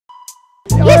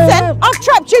I've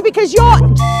trapped you because your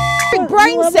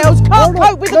brain cells can't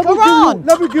cope with the Quran.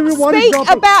 Let me give you one Speak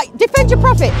example. about, defend your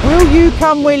prophet. Will you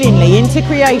come willingly into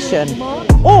creation?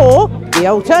 Or the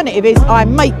alternative is I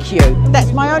make you.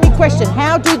 That's my only question.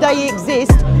 How do they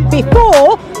exist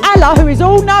before Allah, who is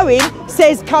all-knowing,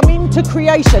 says come into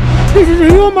creation? This is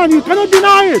human, you cannot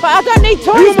deny it. But I don't need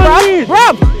toys,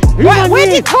 bruv. Where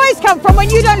did toys come from when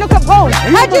you don't look at porn?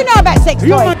 How do you know about sex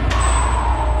toys?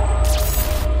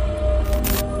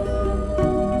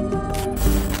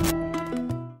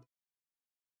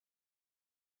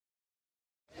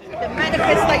 The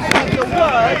manifestation of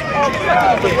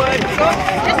the word of God,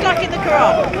 just like in the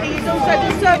Quran. He is also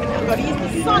the servant of God. He is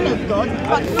the son of God,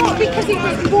 but not because he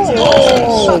was born,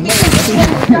 but because he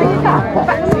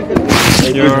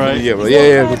was You're right.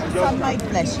 Yeah. Son made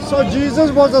flesh. So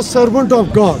Jesus was a servant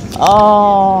of God.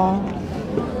 Oh.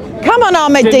 Come on,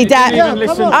 Ahmed Didat.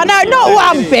 I know, not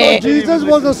one bit. So Jesus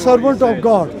was a servant of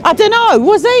God. I don't know,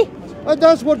 was he?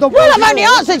 That's what the Well, I've only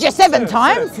answered you 7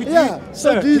 times.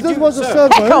 So Jesus was a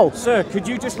servant. Heckle. Sir, could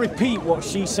you just repeat what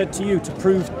she said to you to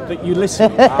prove that you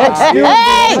listened?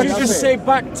 Hey! Could you just say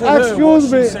back to her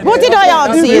Excuse me. What did I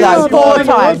answer you though? 4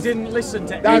 times. You didn't listen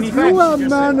to If anything. you have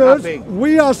manners,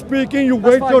 we are speaking, you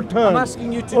wait your turn. I'm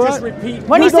asking you to just repeat.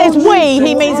 When he says we,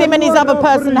 he means him and his other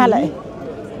personality.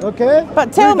 Okay?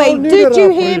 But tell me, did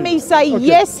you hear me say,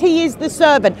 yes, he is the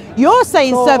servant? You're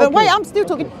saying servant. Wait, I'm still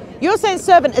talking. You're saying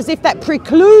servant as if that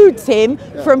precludes him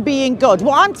from being God.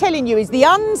 What I'm telling you is the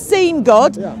unseen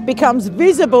God becomes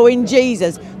visible in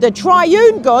Jesus. The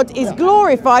triune God is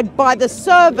glorified by the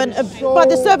servant by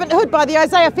the servanthood, by the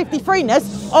Isaiah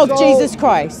 53ness of Jesus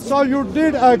Christ. So you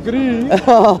did agree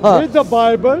with the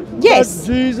Bible Yes.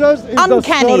 that Jesus is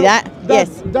Uncanny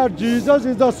that Jesus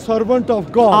is the servant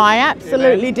of God. I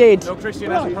absolutely did. No Christian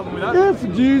has a problem with that.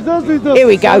 If Jesus is the Here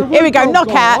we go. servant Here we go. of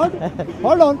Knockout. God,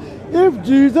 hold on. If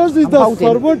Jesus is the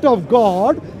servant of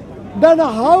God, then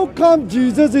how come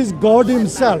Jesus is God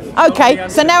himself? Okay,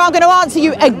 so now I'm going to answer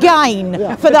you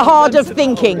again for the hard of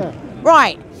thinking.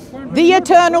 Right, the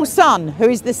eternal Son, who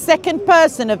is the second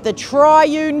person of the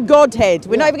triune Godhead.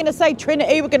 We're not even going to say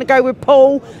Trinity, we're going to go with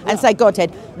Paul and say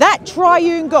Godhead. That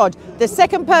triune God, the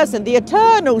second person, the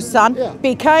eternal Son,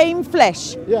 became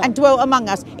flesh and dwelt among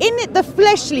us. In the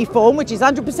fleshly form, which is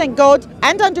 100% God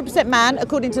and 100% man,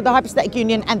 according to the hypostatic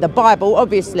union and the Bible,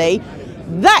 obviously,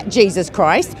 that Jesus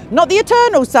Christ, not the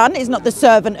eternal Son, is not the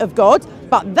servant of God,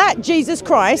 but that Jesus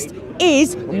Christ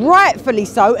is rightfully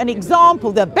so an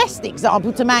example, the best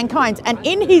example to mankind, and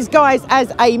in his guise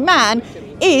as a man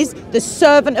is the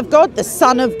servant of God, the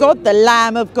Son of God, the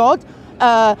Lamb of God.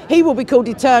 He will be called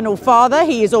Eternal Father.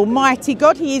 He is Almighty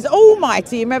God. He is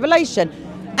Almighty in Revelation.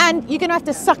 And you're going to have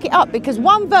to suck it up, because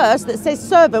one verse that says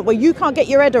servant, where you can't get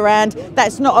your head around,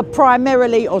 that's not a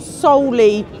primarily or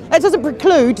solely, that doesn't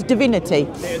preclude divinity.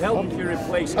 It'd help if you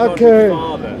replace God with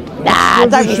Father. Nah,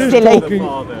 don't be silly.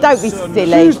 Don't be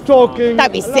silly. She's talking.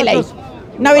 Don't be silly.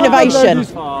 No innovation.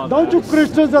 Don't you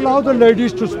Christians allow the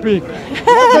ladies to speak?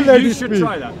 Let the ladies You should speak.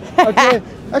 try that. Okay,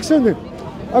 excuse me.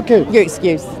 Okay. Your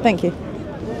excuse. Thank you.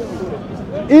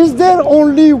 Is there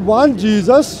only one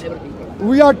Jesus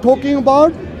we are talking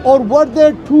about, or were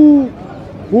there two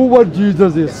who were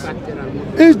Jesus is?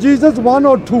 Is Jesus one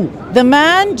or two? The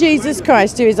man Jesus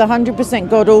Christ, who is 100%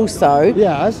 God also,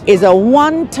 Yes. is a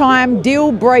one-time,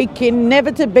 deal-breaking,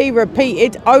 never to be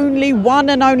repeated, only one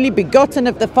and only begotten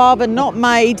of the Father, not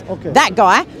made. Okay. That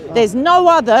guy. There's no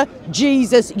other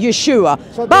Jesus Yeshua.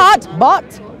 So but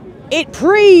it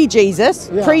pre-Jesus,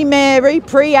 pre-Mary,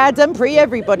 pre-Adam,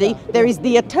 pre-everybody, there is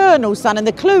the eternal Son, and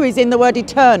the clue is in the word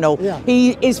eternal.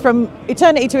 He is from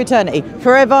eternity to eternity,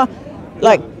 forever,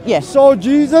 like, yes. So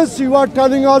Jesus, you are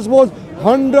telling us, was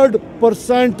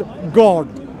 100% God.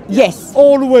 Yes.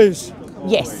 Always.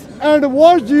 Yes. And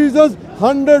was Jesus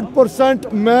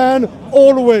 100% man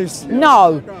always?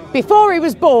 No. Before he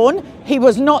was born, he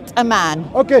was not a man.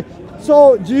 Okay.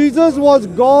 So Jesus was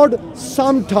God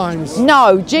sometimes.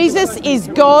 No, Jesus is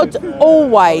God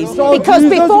always. So because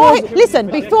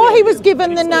Jesus before he was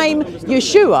given the name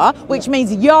Yeshua, which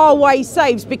means Yahweh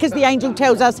saves, because the angel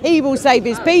tells us he will save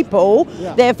his people,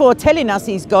 therefore telling us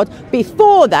he's God.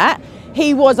 Before that,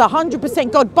 he was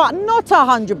 100% God, but not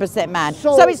 100% man.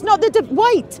 So it's not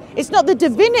it's not the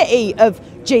divinity of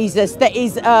Jesus that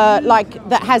is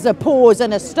that has a pause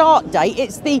and a start date.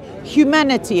 It's the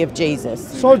humanity of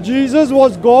Jesus. So Jesus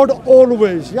was God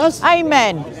always, yes?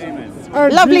 Amen.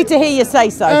 And Lovely to hear you say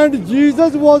so. And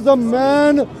Jesus was a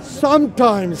man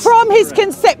sometimes. From his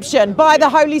conception by the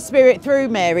Holy Spirit through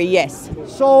Mary, yes.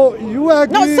 So you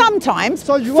agree? Not sometimes.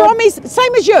 So you from his,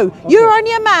 same as you. Okay. You're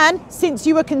only a man since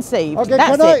you were conceived. Okay,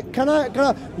 That's can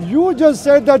I? You just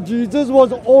said that Jesus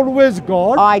was always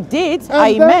God. I did.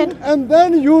 And Amen. And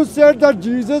then you said that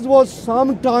Jesus was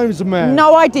sometimes man.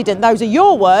 No, I didn't. Those are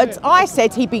your words. I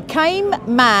said he became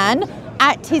man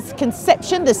at his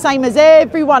conception, the same as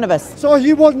every one of us. So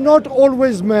he was not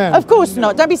always man. Of course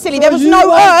not. Don't be silly. So there was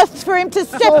no earth for him to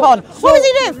step on. What was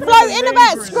he doing? Floating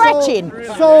about,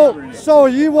 scratching. So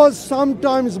he was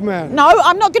sometimes man. No,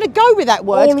 I'm not going to go with that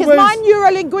word because my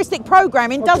neuro-linguistic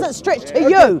programming doesn't stretch to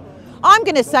you. I'm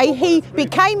going to say he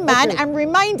became man and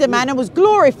remained a man and was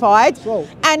glorified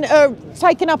and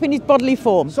taken up in his bodily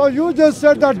form. So you just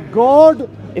said that God.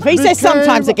 If he says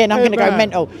sometimes again, I'm going to go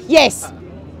mental. Yes.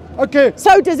 Okay.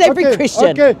 So does every Christian.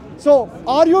 Okay. So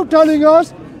are you telling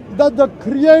us that the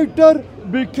Creator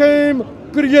became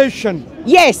creation?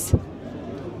 Yes.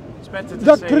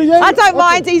 The Creator. I don't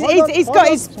mind. He's got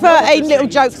his 13 little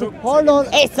jokes. Hold on.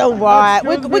 It's all right.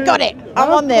 We got it.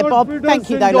 I'm on there, Bob. Thank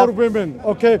you, though, love. Women.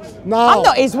 Okay. Now. I'm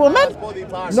not his woman.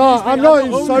 No, I'm not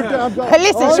insulting.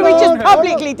 Listen, should we just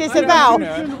publicly disavow?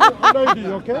 Lady,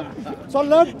 okay. So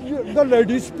let the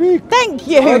lady speak. Thank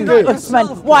you, Usman,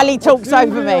 while he talks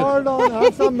over me. Hold on.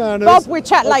 Have some manners. Bob, we'll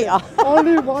chat later.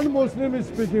 Only one Muslim is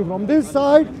speaking from this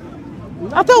side.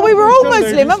 I thought we were all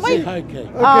Muslim, weren't we? Okay.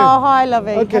 Oh, hi,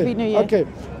 lovey. Okay. Happy New Year. Okay.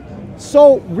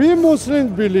 So we Muslims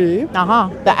believe that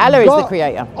Allah is the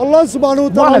creator. Allah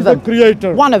subhanahu wa ta'ala is the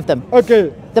creator. One of them.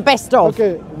 Okay. The best of.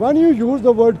 Okay. When you use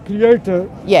the word creator,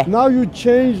 now you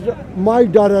changed my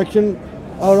direction.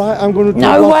 All right, I'm going to talk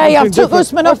No way, I've took different.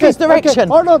 Usman off his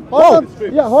direction. Okay. Hold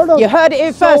on. Yeah, hold on. You heard it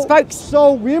here first, folks.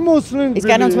 So we Muslims He's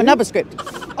going on to another script.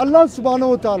 Allah subhanahu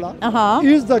wa ta'ala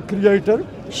is the creator.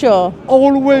 Sure.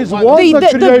 Always was the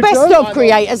creator. The best of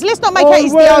creators. Let's not make it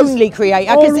he's the only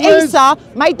creator, because Isa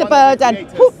made the bird and...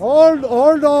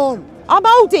 Hold on. I'm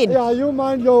holding. Yeah, you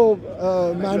mind your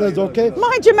manners, okay?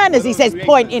 Mind your manners, he says,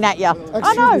 pointing at you.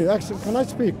 I know. Can I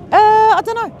speak? I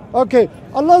don't know. Okay.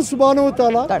 Allah subhanahu wa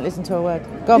ta'ala... Don't listen to a word.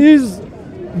 Go on. ...is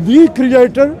the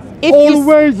creator,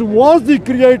 always was the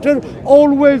creator,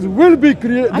 always will be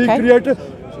the creator.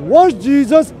 Was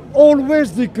Jesus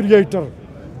always the creator?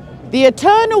 The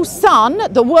eternal Son,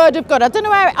 the Word of God. I don't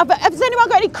know has anyone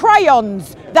got any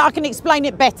crayons that I can explain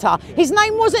it better? His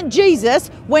name wasn't Jesus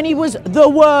when he was the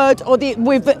Word or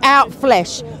without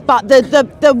flesh. But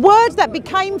the Word that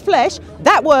became flesh,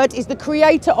 that Word is the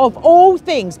creator of all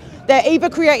things. They're either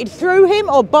created through him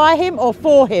or by him or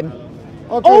for him.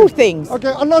 Okay. All things. Okay,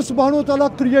 Allah subhanahu wa ta'ala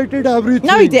created everything.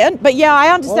 No, he didn't. But yeah,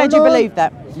 I understand you believe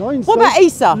that. No, what about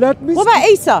Isa? What about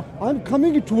Isa? I'm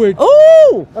coming to it.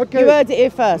 Oh, okay. You heard it here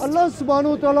first. Allah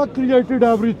subhanahu wa ta'ala created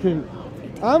everything.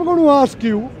 I'm going to ask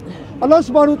you, Allah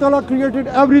subhanahu wa ta'ala created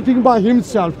everything by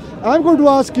himself. I'm going to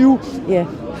ask you,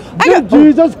 did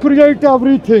Jesus create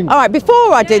everything? All right,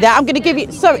 before I do that, I'm going to give you,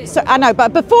 so I know,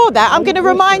 but before that, I'm going to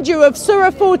remind you of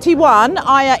Surah 41,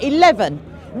 Ayah 11.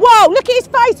 Whoa, look at his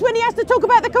face when he has to talk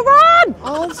about the Quran.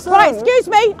 Answer. Right, excuse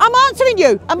me, I'm answering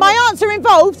you. And my answer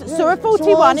involves Surah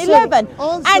 41, 11. And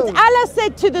Allah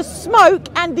said to the smoke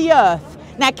and the earth.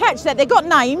 Now catch that, they've got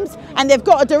names and they've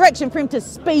got a direction for him to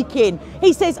speak in.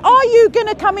 He says, are you going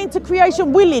to come into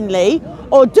creation willingly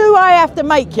or do I have to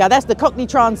make you? That's the Cockney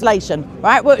translation,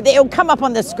 right? Well, it'll come up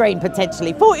on the screen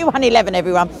potentially. 41:11,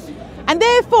 everyone. And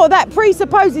therefore that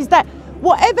presupposes that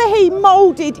whatever he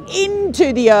moulded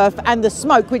into the earth and the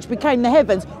smoke, which became the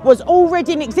heavens, was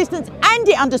already in existence, and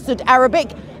it understood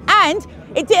Arabic, and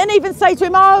it didn't even say to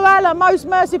him, oh Allah, most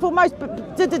merciful, most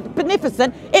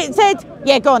beneficent. It said,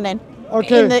 yeah, go on then.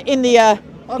 Okay. In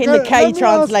the K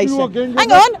translation.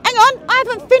 Hang on, I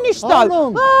haven't finished though. How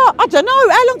long? Oh, I don't know.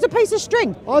 How long's a piece of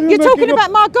string? You're talking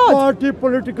about my God. Party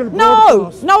political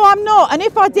No, I'm not. And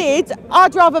if I did,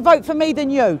 I'd rather vote for me than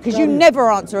you, because you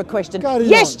never answer a question.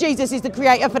 Yes, Jesus is the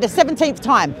creator for the 17th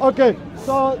time. Okay,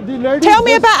 so the lady... Tell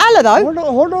me about Allah though.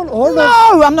 Hold on.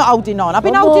 No, I'm not holding on. I've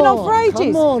been holding on for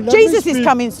ages. Come on, Jesus is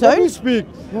coming soon. Let me speak.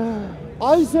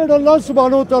 I said Allah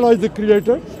subhanahu wa ta'ala is the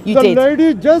creator. You the did.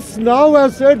 lady just now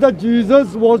has said that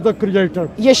Jesus was the creator.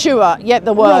 Yeshua,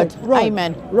 the word. Right.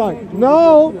 Amen. Right.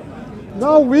 Now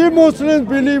we Muslims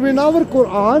believe in our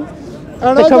Quran.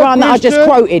 And the Quran that I just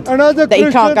quoted, that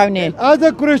you can't go near. As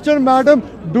a Christian, madam,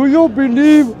 do you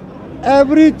believe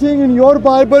everything in your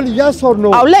Bible, yes or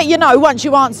no? I'll let you know once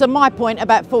you answer my point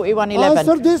about 41:11.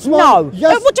 Answer this one. No.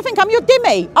 Yes. What do you think? I'm your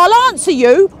dimmy. I'll answer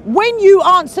you when you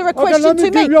answer a question let me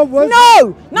to me. give you a verse.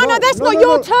 No, that's not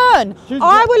your turn.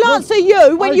 I will answer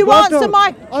you when you answer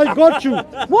my... I got you.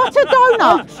 What a donut.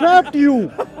 I trapped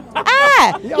you.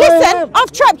 Listen,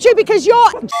 I've trapped you because your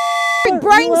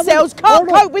brain cells can't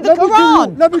cope with the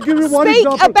Quran. Let me give you one Speak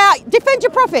example. about, defend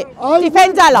your prophet,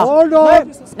 defend Allah. Hold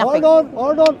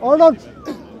on.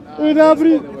 In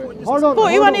every, hold on.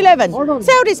 41:11.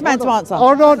 Tell this man to answer.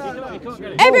 Hold on.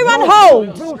 Everyone hold.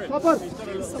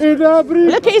 In every,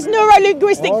 Look at his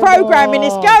neuro-linguistic programming.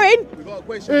 It's going.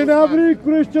 in every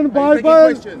Christian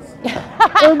Bible, He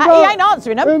ain't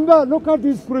answering them. look at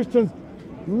these Christians.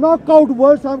 Knockout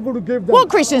words I'm going to give them. What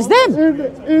Christians? Them.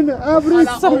 In every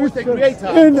Christian,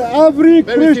 in every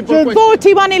Christian,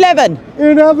 41:11.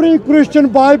 in every Christian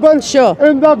Bible, Sure.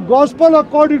 in the Gospel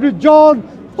according to John,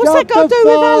 What's that chapter got to do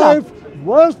with Allah? 5,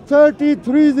 verse 30,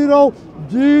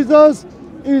 Jesus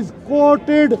is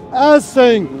quoted as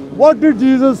saying, what did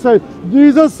Jesus say?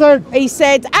 Jesus said, He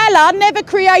said, Allah never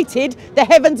created the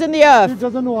heavens and the he earth.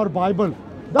 doesn't know our Bible.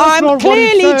 That's I'm not what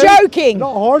it clearly says. joking. No,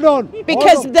 hold on.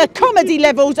 Because the comedy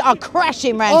levels are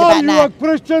crashing round Are about you now. a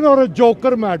Christian or a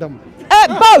joker, madam?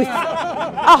 Both.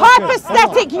 A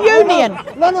hypostatic union.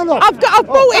 No. I've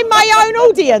brought in my own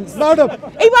audience. Madam.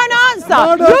 He won't answer.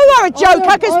 Madam, You are a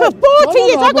joker because for 40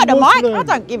 years, I'm I've got a a mic. Muslim. I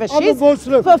don't give a I'm a shiz.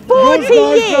 Muslim. For 40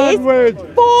 Your years, language.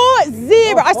 40.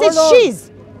 I said Hold on.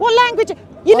 shiz. What language?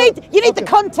 You need the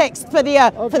context for the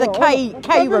Okay,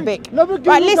 K rubric. let me give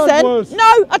Right, you that listen. verse.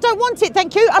 No, I don't want it.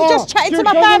 Thank you. I'm just chatting to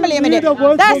my family a minute.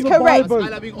 That's correct.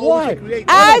 Why?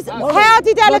 How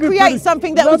did Allah create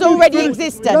something that was already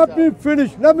existent? Let me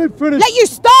finish. Let you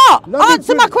start. Let me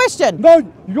Answer my finish. question. No,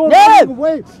 you're No. running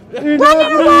away.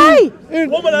 Running away?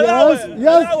 Woman, allow it.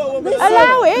 Yes.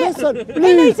 Allow it. Listen, He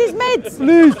please. needs his meds.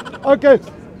 Please. Okay.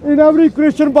 In every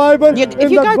Christian Bible, If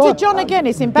you go to John again,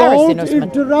 it's embarrassing, don't Usman.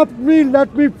 interrupt me.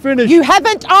 Let me finish. You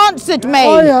haven't answered me.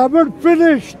 I haven't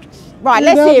finished. Right, In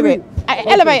let's hear every- it.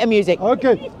 Elevator music.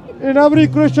 Okay. In every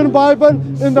Christian Bible,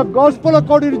 in the Gospel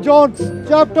according to John,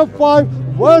 chapter 5,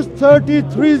 verse 30,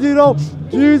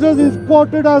 Jesus is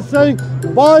quoted as saying,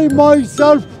 by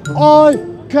myself I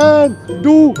can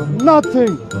do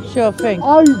nothing. Sure thing.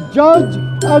 I judge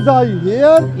as I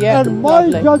hear, Yeah, and my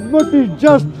lovely. judgment is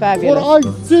just. Fabulous. For I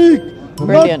seek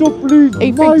Brilliant. not to please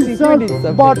He thinks he's myself, winning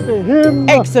something. but him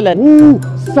Excellent. who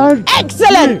sent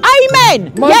Excellent. me.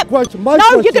 Amen. My Yep. question. No,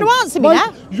 you're going to answer me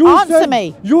now. Answer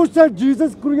me. You said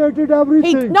Jesus created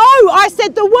everything. No, I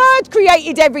said the Word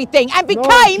created everything and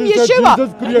became she said Yeshua.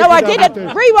 Jesus created No, I didn't.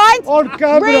 everything. Rewind. On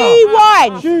camera.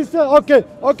 Rewind. She said, okay.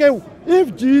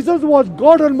 If Jesus was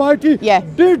God Almighty, Yeah.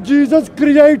 did Jesus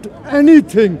create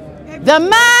anything? The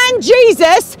man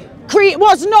Jesus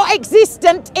was not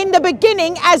existent in the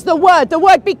beginning as the Word. The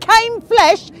Word became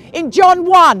flesh in John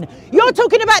 1. You're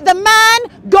talking about the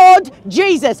man, God,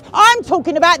 Jesus. I'm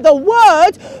talking about the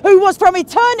Word who was from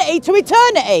eternity to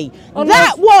eternity.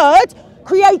 That Word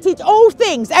created all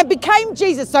things and became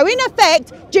Jesus. So in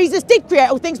effect, Jesus did create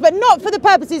all things, but not for the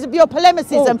purposes of your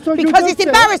polemicism, so you because just it's said-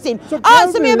 embarrassing. so tell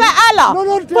Answer me me- about Allah.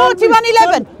 No, tell me.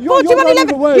 41:11. You're running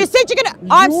 41:11. away. You said you're going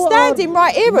to... I'm standing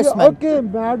right here, Usman. Okay,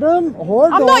 madam, hold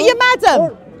on. I'm not your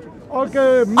madam.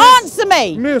 Okay, miss. Answer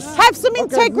me. Miss. Have some Okay,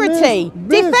 integrity.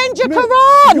 miss, Defend your miss.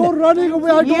 Quran. You're running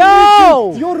away. I don't Yo.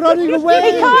 need you. You're running away.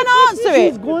 He can't answer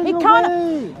She's it. going He can't.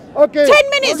 away. Okay. 10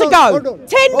 minutes hold ago, on, hold on,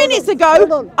 10 hold minutes on, ago,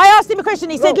 hold on. I asked him a question.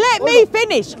 He said, No, let hold me on.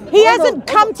 finish. He Hold hasn't on,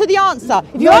 come hold to the answer.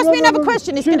 If you No, ask no, me no, another no.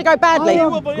 question, it's See, going to go badly. I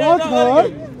have got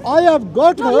her. I have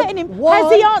got Not her. letting him. Why?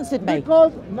 Has he answered me?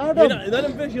 Because, madam. Let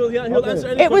him finish. He'll answer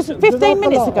any It was question. 15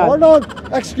 minutes ago. Hold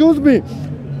on. Excuse me.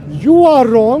 You are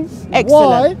wrong.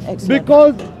 Excellent, Why? excellent.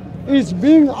 Because it's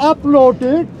being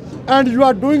uploaded and you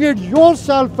are doing it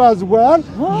yourself as well.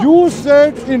 You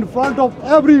said in front of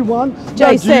everyone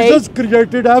that JC. Jesus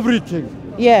created everything.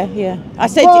 Yeah.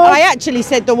 But- I actually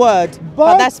said the word,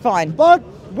 but that's fine. But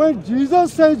when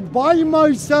Jesus says, by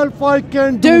myself I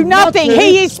can Do nothing.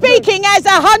 He is speaking as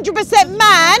 100%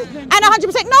 man and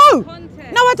 100% no.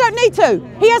 No, I don't need to.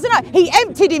 He hasn't. He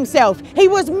emptied himself. He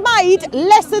was made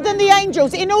lesser than the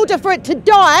angels in order for it to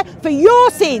die for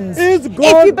your sins. Is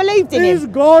God, if you believed in is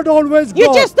him. God always God?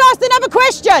 You just asked another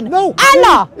question. No.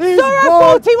 Allah, Is Surah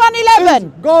God- 41:11.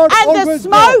 is God And the always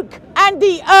smoke and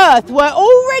the earth were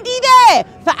already there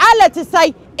for Allah to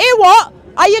say, what?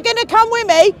 Are you going to come with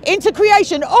me into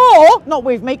creation, or not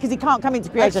with me because he can't come into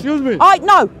creation? Excuse me.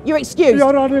 No, you're excused.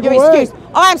 You're running You're away. excused.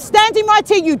 I am standing right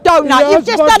here. You don't know. Yes, You've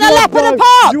just but done a you lap of are the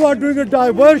park. You are doing a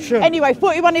diversion. Anyway,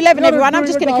 4111, You're everyone. I'm doing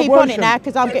just a going to keep on it diversion. now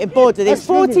because I'm getting bored of this.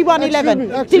 Excuse me,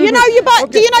 4111. excuse Do you me. know your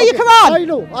Okay, Do you know your okay. Quran? I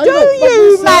know. Do but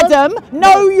you, listen, madam,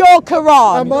 know your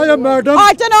Quran? Am I a madam?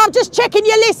 I don't know. I'm just checking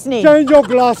you're listening. Change your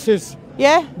glasses.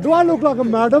 Yeah. Do I look like a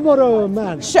madam or a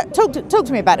man? Talk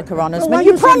to me about the Quran, Usman. why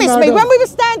You you said promised me madam? when we were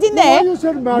standing No, there. why you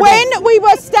said madam? When we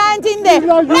were standing there.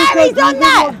 Like you Now said he's on Jesus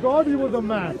that. was God, he was a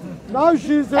man. Now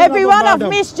she's saying Everyone, I'm I've a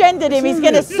madam. misgendered him. He's Excuse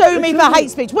going to me. sue me for Excuse hate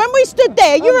speech. When we stood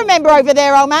there, you remember over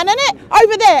there, old man, innit?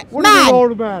 Over there, What do you man. mean,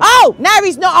 old man? Oh, now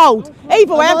he's not old.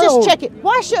 Either way, Am I'm I just old? checking.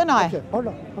 Why shouldn't I? Okay, hold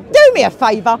on. Okay. Do me a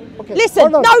favour. Okay,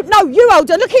 Listen, hold on. no, you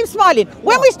older. Look at him smiling.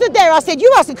 When we stood there, I said,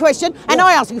 you ask a question and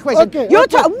I ask a question. Okay, You're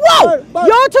okay. Whoa! But-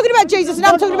 You're talking about Jesus and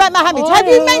I'm talking about Muhammad. Have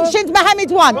you mentioned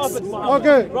Muhammad once?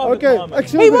 Okay.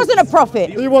 Excuse He me. wasn't a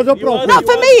prophet. He was a prophet. Not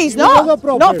for me, he's He was a not.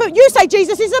 prophet. Not for you. Say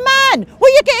Jesus is a man. What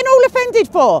are you getting all offended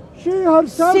for? She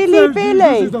herself Silly said Billy.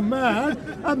 Jesus is a man,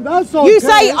 and that's okay. You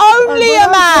say only And a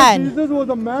when I said man. Jesus was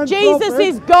a man. Jesus prophet,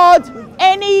 is God.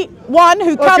 Anyone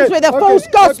who comes with a false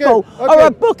gospel or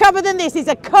a book other than this is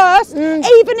a curse,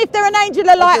 even if they're an angel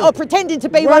of light or pretending to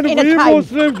be one when in a we cave.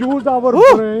 Muslims use our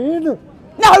Ooh. brain.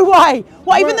 No way.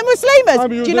 What, even the Muslims? I'm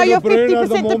Do you using know the you're brain at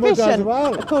the 50% moment as deficient?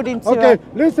 well. According to Okay,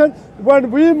 listen.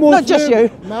 When we Muslims, Not just you.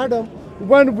 madam,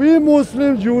 when we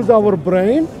Muslims use our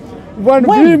brain, when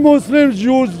When? we Muslims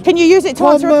use Can you use it to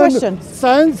answer a common question?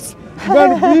 sense, when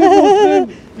we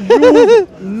Muslims use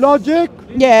logic,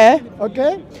 Yeah.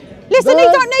 okay? Listen, he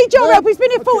then- don't need your then- help. He's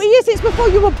been here 40 years since before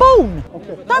you were born.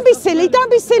 Okay. Don't be silly.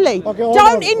 Don't be silly. Okay, hold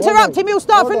Don't on, interrupt hold on, him. He'll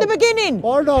start hold from the on. beginning.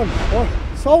 Hold on.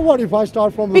 So what if I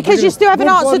start from the Because you beginning? still haven't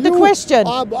Good for answered the you. question.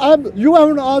 You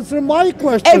haven't answered my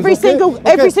question. Every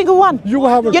single one. You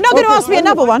haven't. You're not going to ask me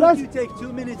another one. Let's, You take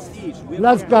 2 minutes each.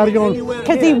 let's carry on.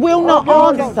 Because he will not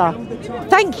answer.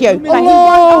 Thank you. But he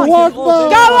Allah won't answer. Akbar.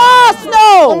 Go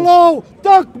Arsenal! Allah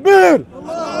Takbir.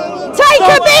 Take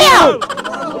a beer!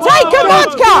 Take a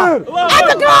vodka! Have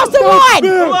a glass of wine!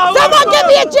 Someone give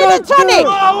me a gin and tonic!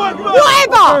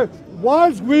 Whatever!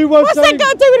 Whilst we were What's that saying,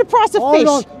 got to do with the price of hold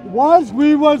on. fish? Whilst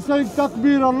we were saying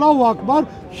Takbir Allahu Akbar,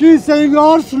 she's saying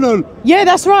Arsenal. Yeah,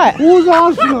 that's right. Who's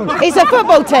Arsenal? It's a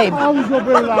football team.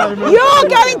 You're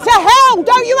going to hell!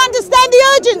 Don't you understand the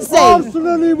urgency?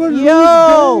 Arsenal even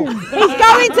Yo, lose games. he's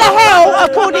going to hell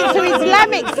according to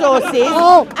Islamic sources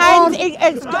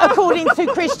and according to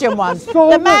Christian ones.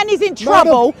 So The man is in madam,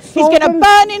 trouble. so He's going to many-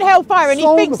 burn in hellfire and he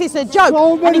so- thinks it's a joke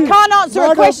so and he many- can't answer a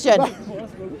madam, question. ma-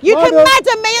 You can madam,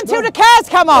 madam me until the cows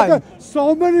come home. Okay,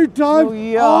 so many times Oh,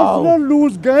 yo. Arsenal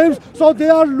lose games, so they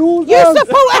are losers. You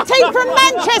support a team from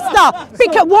Manchester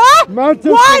because why? Manchester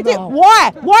now.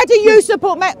 Why do you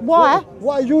support Why?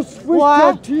 Why you switched Why?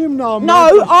 your team now? No,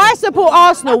 Manchester? I support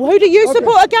Arsenal. Who do you Okay.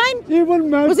 support again? Even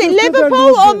Manchester. Was it they Liverpool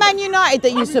lose or games. Man United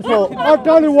that you support? I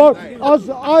tell you what,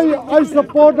 I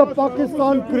support the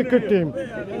Pakistan cricket team.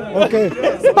 Okay.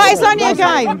 But it's only a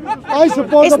game. I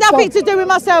support It's the nothing to do with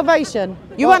my salvation.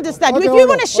 You understand? okay, If you hold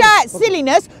want on. to shout Okay.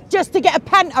 silliness just to get a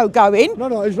panto going, No,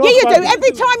 it's yeah, not you do. panto.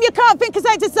 Every time you can't think of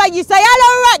something to say, you say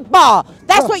 "Hello Akbar."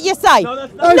 That's what you say.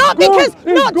 It's Not because,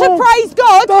 good, not it's to good. praise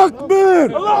God. Takbir!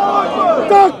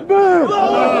 Takbir!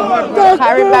 Takbir!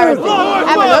 How embarrassing.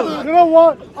 Have a look. You know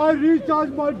what? I recharge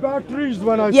my batteries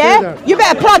when I say Yeah, that. you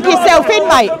better plug yourself in,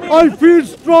 mate. I feel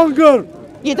stronger.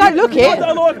 You don't look What it.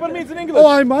 Allahu Akbar means in English? Oh,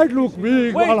 I might look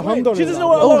weak. Wait, Alhamdulillah. she doesn't know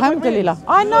what Allahu Akbar Alhamdulillah.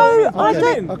 I know, I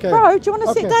do. Okay. Bro, do you want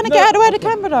to sit Okay. down and get out of the way of the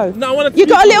camera though? No, I want to You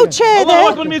got a little chair Allahu there.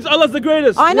 Akbar means Allah's the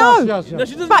greatest. I know. Yes. No,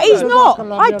 she doesn't But know he's that. not.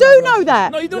 I do know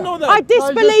that. No, you don't know that. I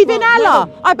disbelieve in Madam. Allah.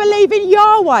 I believe in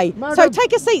Yahweh. So Madam.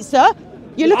 take a seat, sir.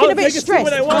 You're looking I'll a bit take a seat when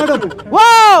I stressed. want. Madam,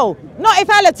 Whoa! Not if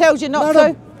Allah tells you not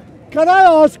madam, can I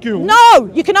ask you? to. No,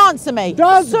 you can answer me.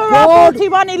 Does Surah God-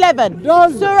 41:11.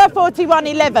 Does- Surah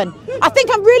 41:11. I think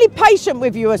I'm really patient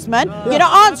with you, Usman. You're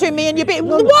not answering me and you're being.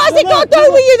 What has it got to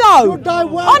do with you though? You're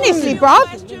diverting. Honestly,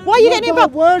 bruv. Why are you You're getting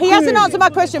involved? He diverting. hasn't answered my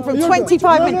question from You're-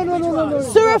 25 no, minutes. no.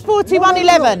 Surah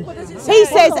 41:11. He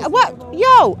says, "What?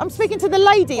 Yo, I'm speaking to the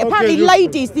lady. Apparently, you-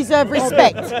 ladies deserve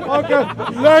respect." Okay,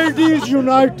 ladies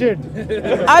united.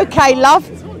 Okay, love.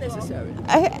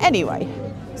 Anyway,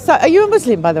 so are you a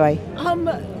Muslim, by the way?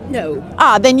 No.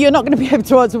 Ah, then you're not going to be able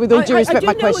to answer with all due respect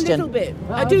my I do know a question. little bit.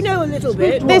 I do know a little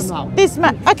bit. This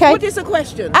man. Okay. What is the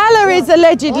question? Allah is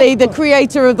allegedly the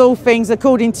creator of all things,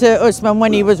 according to Usman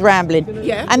when he was rambling.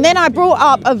 Yeah. And then I brought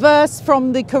up a verse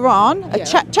from the Quran,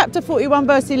 Yeah. chapter 41,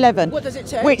 verse 11. What does it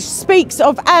say? Which speaks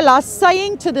of Allah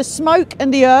saying to the smoke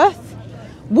and the earth,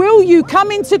 will you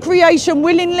come into creation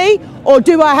willingly, or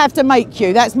do I have to make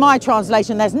you? That's my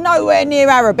translation. That's nowhere near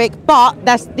Arabic, but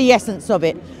that's the essence of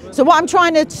it. So what I'm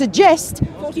trying to suggest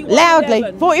loudly,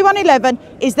 41:11,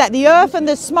 is that the earth and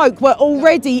the smoke were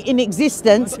already in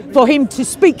existence for him to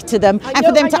speak to them and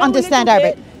for them to understand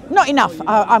Arabic. Not enough,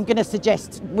 I'm going to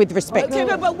suggest, with respect. Okay,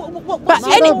 but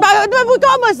We've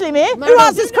got a Muslim here who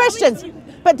answers questions.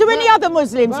 But do any other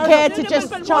Muslims care to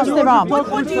just chance their arm?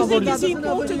 what do you think is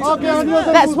important to this?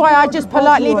 That's why I just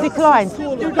politely declined.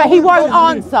 But he won't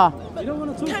answer.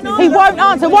 He won't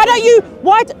answer. Why don't you?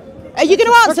 Are you going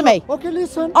to answer me? Okay,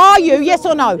 listen. Are you? Yes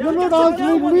or no? You're not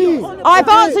answering me. I've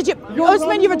answered you.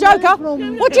 Usman, you're a joker.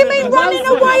 What do you mean running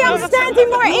away? I'm standing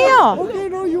right here. Okay,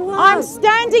 no, you are. I'm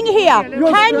standing here. Can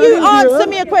standing you answer here.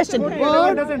 me a question?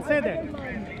 What? Doesn't say that.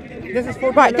 This is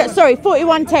 41. Right, sorry,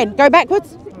 41:10. Go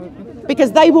backwards.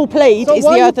 Because they will plead, So is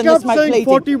why the you earth and the kept smoke saying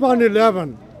pleading.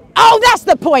 41:11? Oh, that's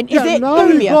the point, is it? Now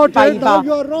Do you me a got it. Now favour.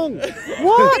 you are wrong.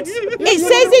 What? It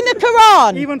says in the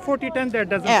Quran. Even 4010 that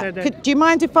doesn't say Yeah. that. Do you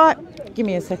mind if I... Give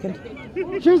me a second.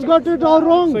 She's got it all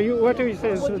wrong. So whatever you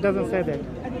say doesn't say that.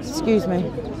 Excuse me.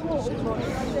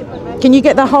 Can you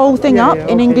get the whole thing up in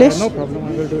okay, English? No problem,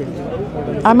 I will do it.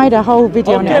 I made a whole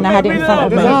video on it and I had it in front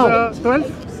of This me. is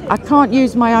 12. I can't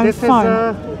use my own This phone.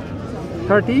 is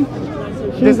 30.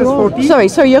 This is 40.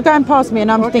 Sorry, you're going past me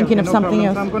and I'm Okay, thinking of no something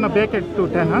problem. So else. I'm going to back it to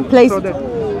 10, huh? Please. So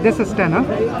this is 10, huh?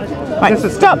 Right, This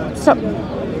is stop.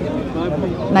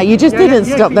 No, you just didn't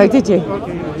stop though, did you?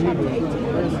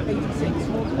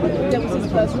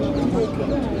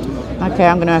 Okay,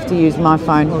 I'm going to have to use my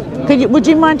phone. Would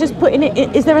you mind just putting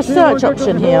it? Is there a search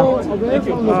option here?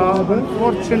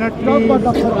 Unfortunately,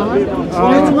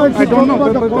 I don't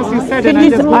know because you said it.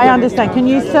 I understand. Can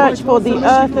you search for the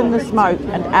earth and the smoke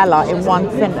and Allah in one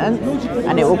sentence,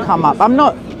 and it will come up? I'm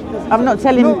not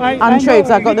telling untruths.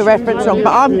 I got the reference wrong,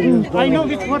 but I know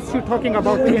which words you're talking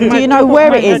about. Do you know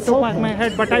where it is? My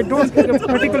head, but I don't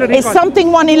particularly. It's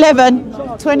something 111,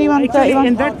 21, Actually, 31.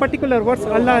 in that particular verse,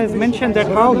 Allah has mentioned that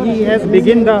how He has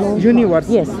begun the universe.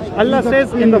 Yes. Allah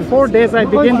says, in the 4 days I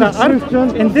begin the earth.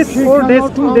 In this 4 days,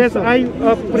 2 days I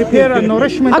prepare a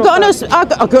nourishment. I've got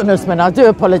an Usman. I do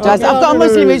apologise. I've got a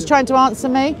Muslim who's trying to answer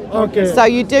me. Okay. So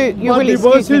you will The excuse me.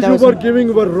 verses Though, you were Usman.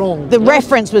 giving were wrong. The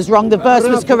reference was wrong. The verse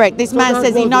was correct. This man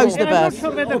says he knows the verse.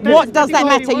 What does that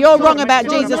matter? You're wrong about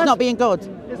Jesus not being God.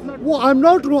 Well, I'm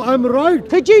not wrong. I'm right.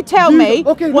 Could you tell me,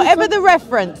 Okay, whatever listen. the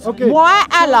reference, Okay. why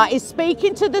Allah is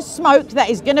speaking to the smoke that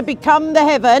is going to become the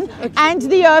heaven and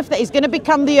the earth that is going to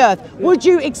become the earth? Would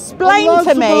you explain Allah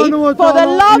to me, subhanahu wa for the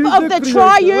ta'ala love is of the the creator.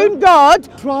 triune God,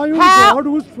 Triune how... God,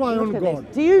 who's triune God?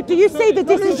 Do you see the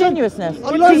disingenuousness?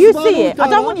 Allah Do you subhanahu see wa it? I don't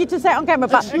ta'ala- want you to say it on camera,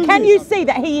 but Excuse can me. you see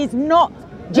that he is not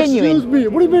genuine? Excuse me.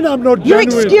 What do you mean I'm not You're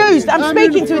genuine? excused. I'm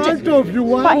speaking in to a front of you.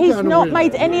 but I'm he's not genuine.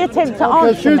 made any attempt to Okay,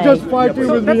 answer she's me. just fighting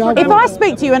with me. If I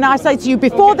speak to you and I say to you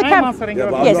before the I'm camera, answering your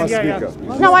yes,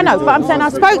 no, I know, but I'm saying I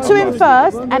spoke to him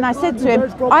first, and I said to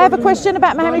him, I have a question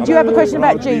about Muhammad. Do you have a question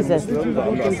about Jesus?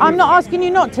 I'm not asking you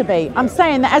not to be. I'm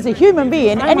saying that as a human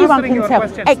being, anyone answering can your tell.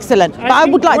 question. Excellent, but I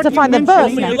think would like what to you find the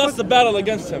mentioned- verse He now. lost the battle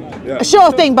against him.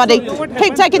 Sure thing, buddy.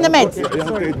 Keep taking the meds.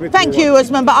 Thank you,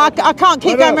 Usman, but I can't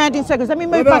keep going around in circles. Let me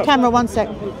move my camera one sec.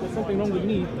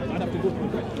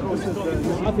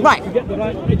 Right.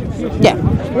 Yeah.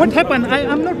 What happened?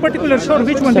 I'm not particularly sure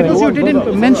which one because you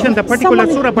didn't mention the particular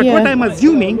surah. But what I'm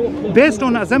assuming, based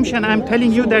on assumption, I'm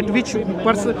telling you that which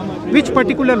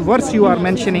particular verse you are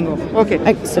mentioning of. Okay.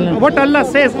 Excellent. What Allah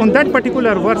says on that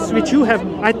particular verse, which you have,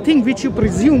 I think, which you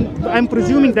presume, I'm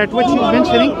presuming that what you're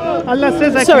mentioning, Allah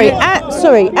says.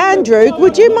 Sorry, Andrew.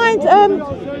 Would you mind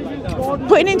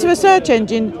putting into a search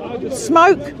engine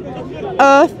smoke,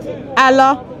 earth,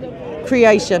 Allah,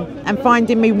 creation, and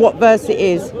finding me what verse it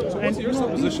is?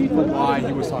 Position for why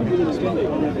he was talking to this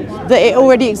guy. That it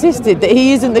already existed, that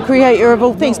he isn't the creator of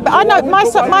all things. But I know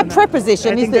my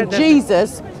preposition is that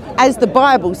Jesus, as the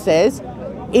Bible says,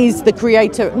 is the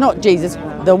creator, not Jesus,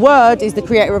 the Word is the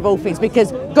creator of all things,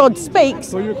 because God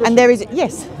speaks and there is,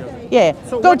 yes. Yeah,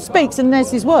 God speaks and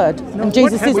there's His word, and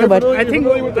Jesus is the word. I think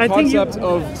The concept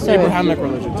of Abrahamic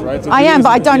religions, right? So I am, but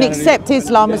I Judaism, don't Christianity. accept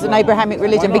Islam as an Abrahamic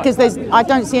religion because I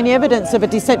don't see any evidence of a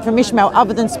descent from Ishmael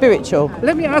other than spiritual.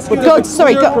 let me ask you. God,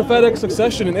 sorry, There's a God, prophetic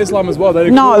succession in Islam as well. That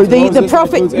no, includes the Moses,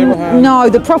 prophet, includes Abraham. no,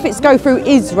 the prophets go through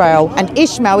Israel, and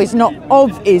Ishmael is not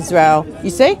of Israel.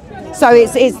 You see, so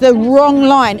it's the wrong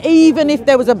line. Even if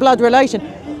there was a blood relation,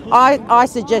 I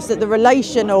suggest that the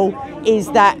relational is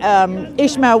that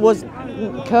Ishmael was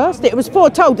cursed. It was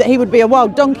foretold that he would be a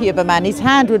wild donkey of a man. His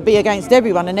hand would be against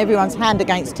everyone and everyone's hand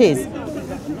against his.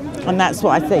 And that's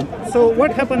what I think. So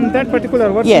what happened in that particular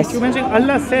verse Yes. which you mentioned?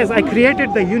 Allah says, I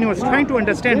created the universe. Trying to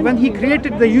understand, when He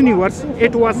created the universe,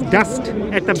 it was dust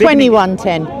at the beginning.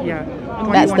 21:10. Yeah.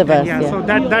 That's the 21:10, verse, Yeah. yeah. So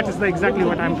that is exactly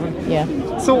what I'm doing. Yeah.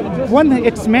 So when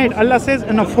it's made, Allah says,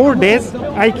 in 4 days,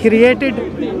 I created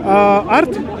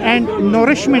earth and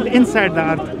nourishment inside the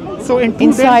earth. So in 2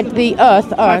 Inside days, the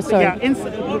earth. Oh, sorry.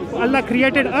 yeah, Allah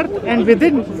created earth, and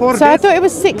within 4 So I days. thought it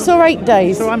was 6 or 8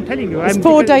 days. So I'm telling you. It's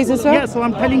 4 days as well? Yeah, so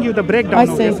I'm telling you the breakdown I of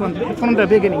see. this one from the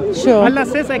beginning. Sure. Allah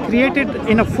says, I created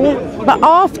in a 4. But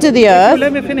after the earth.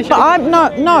 let me finish But it.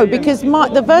 I'm no, because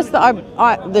the verse that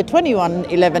the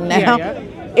 21:11 now, Yeah.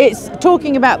 it's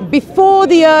talking about before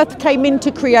the earth came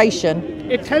into creation.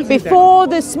 It tells you that. Before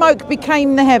the smoke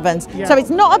became the heavens. Yeah. So it's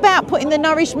not about putting the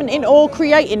nourishment in or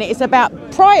creating it. It's about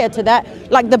prior to that,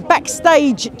 like the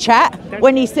backstage chat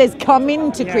when he says come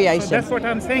into Yeah, creation. So that's what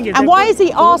I'm saying. And why is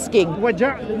he asking? Why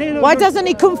does doesn't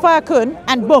he kun fayakun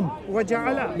and boom?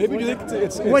 Maybe you think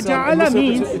it's Waja'ala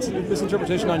means it's a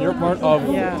misinterpretation on your part of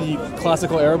Yeah. the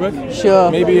classical Arabic.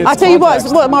 Sure. Maybe it's I'll tell you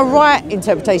context. what my right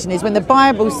interpretation is when the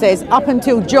Bible says up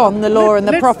until John, the law and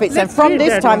the Let's- prophets, and let's from read this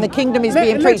that time one. the kingdom is Let's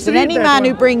being preached. And read any that man who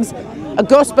one. brings a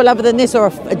gospel other than this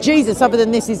or a Jesus other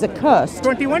than this is accursed.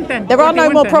 21:10. There are no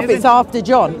more 21:10, prophets isn't it? after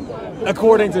John.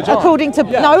 According to John. According to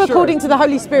Yeah, sure. according to the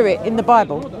Holy Spirit in the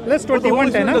Bible. Let's But the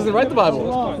Holy 21:10. Spirit huh? doesn't write the Bible.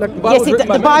 The Yes, Bible's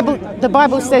written by men. the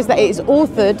Bible says that it is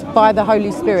authored by the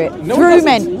Holy Spirit No, it through doesn't.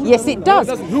 men. Yes, it No, does.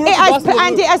 it doesn't. Who wrote It the has, Gospel of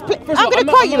and Luke? it has. First of I'm all, going I'm to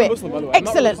not- quote I'm you not a it. Muslim, by the way. I'm not a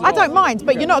Excellent. Muslim I at don't all. mind,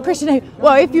 but you're not a Christian.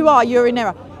 Well, if you are, you're in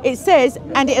error. It says,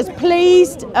 and it has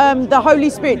pleased the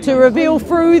Holy Spirit to reveal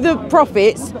through the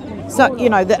prophets. So,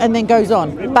 and then goes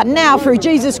on. But now through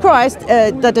Jesus Christ,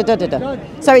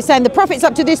 So it's saying the prophets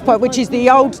up to this point, which is the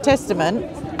Old Testament,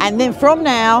 and then from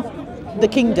now, the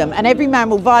kingdom. And every man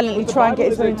will violently try and get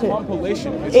his way into it.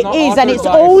 Compilation. It's It not is, and authored it's by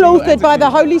a all single authored by entity. the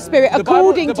Holy Spirit The Bible-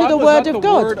 according to the Bible is Word not of the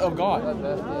God. Word of God.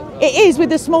 It is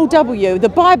with a small w. The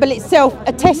Bible itself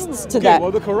attests to Okay, that.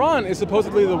 well, the Quran is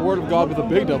supposedly the Word of God with a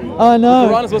big W. I know.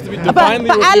 The Quran is supposed to be But divinely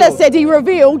Allah revealed. said he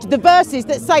revealed the verses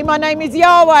that say my name is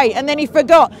Yahweh, and then he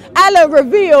forgot. Allah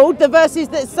revealed the verses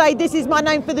that say this is my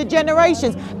name for the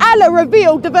generations. Allah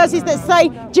revealed the verses that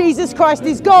say Jesus Christ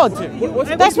is God.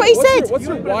 That's what he said. What's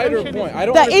your wider point? I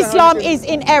don't That understand how Islam you can- is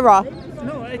in error.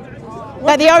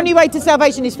 That the only way to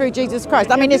salvation is through Jesus Christ.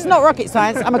 I mean, it's not rocket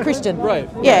science. I'm a Christian. Right.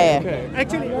 Yeah. Okay.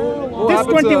 Actually, this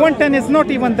happens, 21:10 is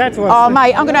not even that verse. Oh,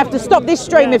 mate, I'm going to have to stop this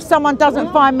stream if someone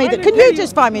doesn't find me. Can you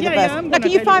just find me the verse? I'm No, gonna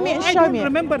can you tell find me and I show don't me it?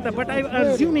 remember that, but I'm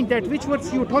assuming that which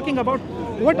verse you're talking about.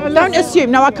 What Allah Don't says-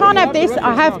 assume. No, I can't have this.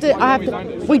 I have to.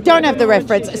 We don't have the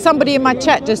reference. Somebody in my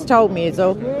chat just told me, is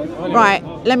all. Right,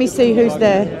 let me see who's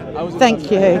there.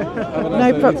 Thank you.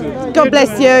 No problem. God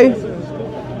bless you.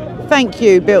 Thank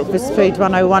you, Built for Speed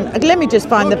 101. Let me just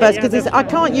find the verse because I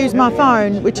can't use my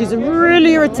phone, which is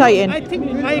really irritating. I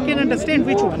think I can understand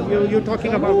which one you're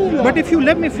talking about. But if you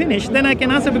let me finish, then I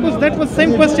can answer, because that was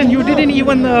same question. You didn't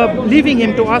even leaving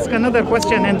him to ask another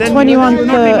question, and then you're not even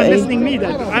 21:30. listening me.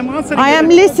 That I'm answering. I am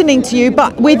you. listening to you,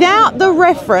 but without the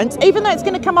reference, even though it's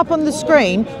going to come up on the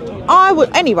screen, I would.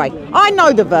 Anyway, I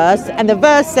know the verse, and the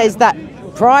verse says that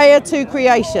prior to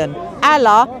creation,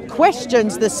 Allah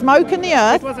questions the smoke and the It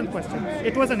earth. wasn't question.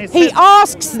 It wasn't. It He said-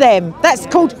 asks them. That's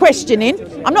called questioning.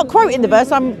 I'm not quoting the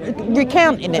verse, I'm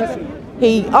recounting it.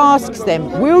 He asks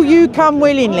them, will you come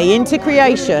willingly into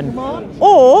creation?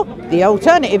 Or the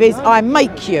alternative is, I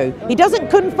make you. He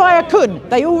doesn't kun fayakun.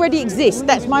 They already exist.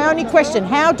 That's my only question.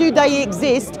 How do they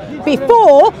exist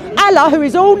before Allah, who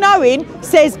is all-knowing,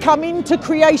 says come into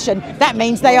creation? That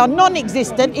means they are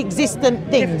non-existent, existent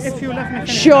things. If you let me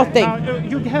finish Sure now. thing. Now,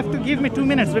 you have to give me 2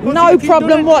 minutes. Because No if you problem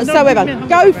don't- no, whatsoever. give me-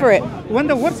 Go for it. When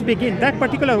the words begin, that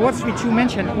particular words which you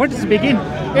mentioned, what is begin?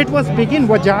 It was begin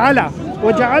waja'ala.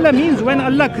 Waja'ala means when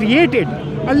Allah created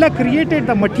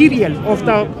the material of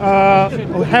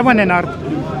the heaven and earth.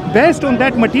 Based on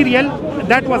that material,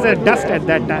 that was a dust at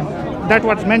that time. That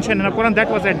was mentioned in the Quran, that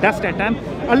was a dust at time.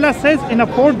 Allah says in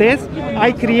 4 days,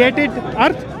 I created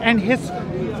earth and his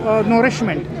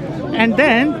nourishment. And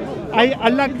then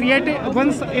Allah created,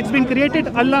 once it's been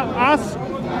created, Allah asks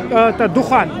the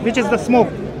dukhan, which is the smoke,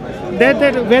 that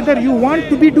whether you want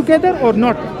to be together or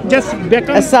not, just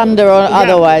become Asunder or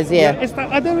otherwise, yeah. It's the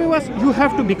other way was you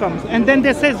have to become, and then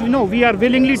they says no, we are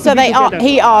willingly So to be together.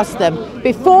 he asked them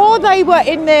before they were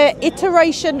in their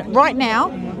iteration right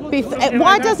now.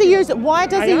 Why does he use? Why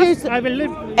does he use? I will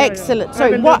live. Excellent. I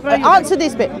Sorry. will What? reply you Answer that.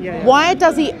 this bit. Yeah. Why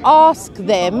does he ask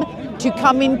them to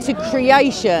come into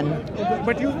creation?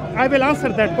 But I will answer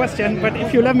that question, but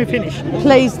if you let me finish.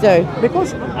 Please do.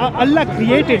 Because Allah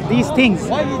created these things,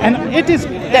 and it is...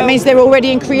 That means they're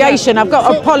already in creation. I've got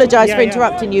to apologise for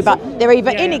interrupting you, but they're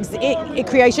either in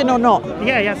creation or not.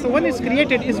 Yeah. So when it's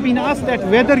created, it's been asked that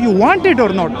whether you want it or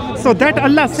not. So that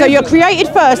Allah says... So you're created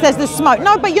first, there's the smoke.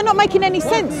 No, but you're not making any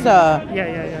sense, sir.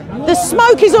 Yeah. The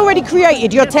smoke is already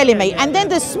created, you're telling me, and then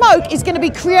the smoke is going to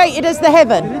be created as the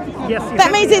heaven. Yes.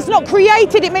 That means it's not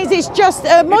created, it means it's just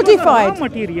modified.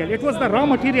 It was the raw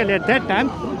material at that time,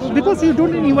 because you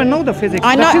don't even know the physics.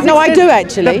 I know, no, I do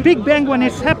actually. The Big Bang, when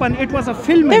it's happened, it was a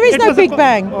film. There is no Big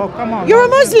Bang. Oh, come on. You're a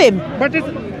Muslim. But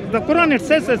the Quran, it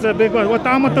says it's a big one.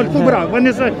 When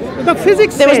is the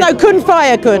physics there was says, no kun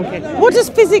fire kun. Okay. What does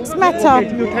physics matter?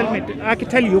 Okay, you tell me. I can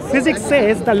tell you. Physics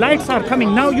says the lights are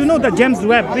coming. Now you know the James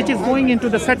Webb, which is going into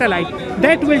the satellite.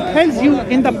 That will tell you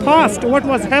in the past what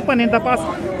was happened in the past,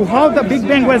 how the Big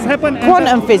Bang was happened.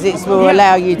 Quantum physics will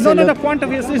allow you to No, the quantum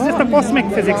physics is just the cosmic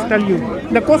physics tell you.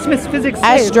 The cosmic physics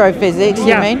says, astrophysics,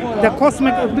 you mean? The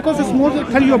cosmic, because it's more to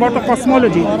tell you about the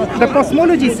cosmology. The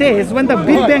cosmology says when the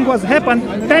Big Bang was happened,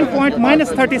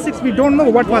 10.-36, we don't know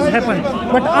what was happened.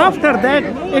 But after that,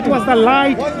 it was the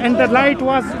light, and the light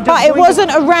was just... But it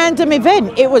wasn't a random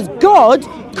event. It was God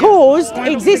caused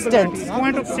existence.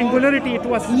 Point of singularity, it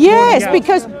was... Yes,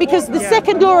 because the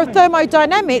second law of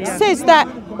thermodynamics says that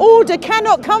order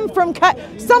cannot come from...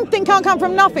 something can't come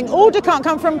from nothing. Order can't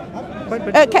come from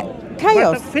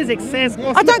chaos. But the physics says...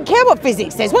 I don't care what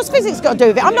physics says. What's physics got to do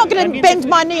with it? I'm not going to bend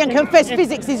my knee and confess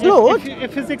physics is Lord.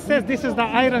 If physics says this is the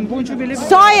iron, won't you believe it?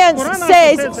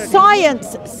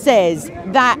 Science says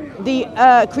that the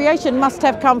creation must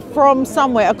have come from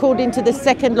somewhere according to the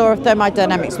second law of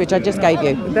thermodynamics, which I just gave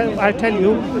you. I tell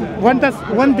you, when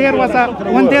there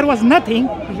was nothing,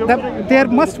 there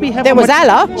must be... There was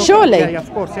Allah, surely. Yeah,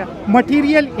 of course, yeah.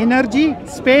 Material, energy,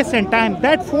 space and time.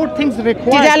 That four things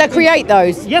required... Did Allah create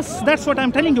those? Yes, that's what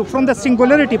I'm telling you, from the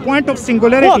singularity, point of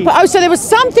singularity. What? Oh, so there was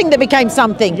something that became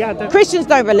something. Yeah, Christians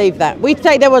don't believe that. We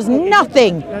say there was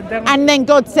nothing, and then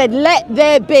God said, let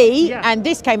there be, and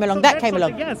this came along, that came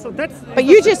along. But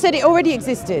you just said it already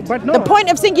existed. But no. The point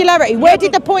of singularity, where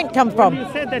did the point come from? You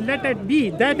said that let it be,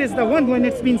 that is the one when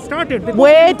it's been started.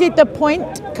 Where did the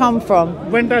point come from?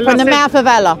 When from the mouth of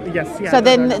Allah. Yes. Yeah, so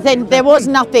then there was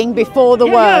nothing before the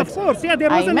word. Yeah, of course. Yeah, there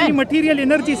wasn't any material,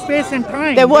 energy, space and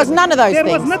time. There was none of those things.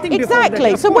 There was nothing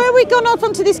exactly. So where are we gone off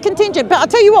onto this contingent? But I'll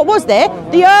tell you what was there.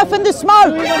 The earth and the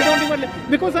smoke.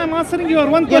 Because I'm answering your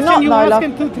one question, you're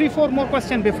asking 2, 3, 4 more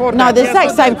questions before No, that. the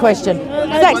exact same question.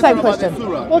 Exact same question.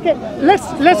 Okay, let's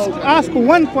ask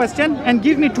one question and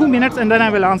give me 2 minutes and then I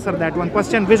will answer that one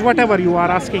question, which whatever you are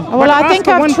asking. Well, I think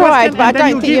I've tried, but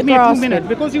I don't think you're grasping. 2 minutes,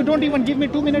 because you don't even give me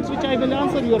 2 minutes, which I will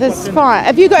answer your question. That's fine.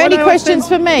 Have you got any questions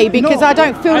for me? Because I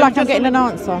don't feel like I'm getting an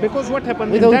answer. Because what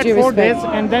happened with in all that due 4 respect.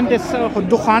 days, and then this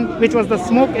Dukhan, which was the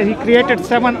smoke, he created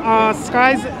 7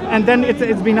 skies, and then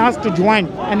it's been asked to join,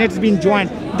 and it's been joined.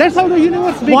 That's how the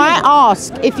universe began. Why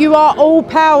ask? If you are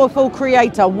all-powerful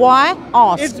creator, why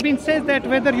ask? It's been said that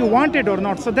whether you want it or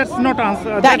not, so that's not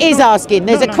answer. That is asking.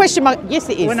 There's a question mark. Yes,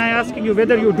 it is. When I asking you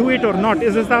whether you do it or not,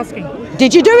 is this asking?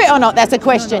 Did you do it or not? That's a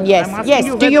question. Yes. Yes.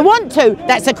 Do you want to?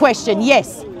 That's a question.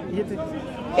 Yes. It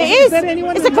is.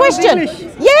 It's a question.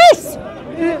 Yes.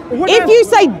 If you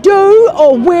say do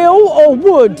or will or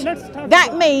would,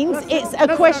 that means it's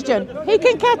a question. He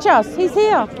can catch us. He's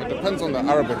here. It depends on the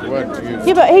Arabic word to use.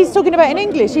 Yeah, but he's talking about in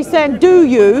English. He's saying do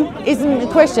you isn't a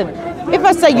question. If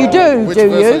I say you do, Which do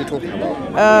verse you? are you talking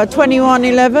about?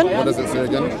 21:11. What does it say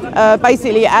again?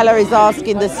 Basically, Allah is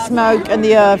asking the smoke and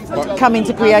the earth come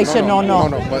into creation or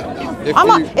not. No, but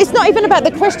if it's not even about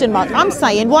the question mark. I'm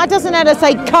saying, why doesn't Allah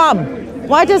say come?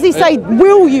 Why does he say,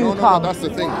 will you come? No, that's the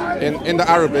thing. In the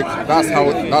Arabic,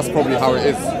 that's probably how it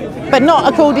is. But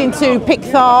not according to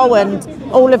Pickthall and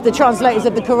all of the translators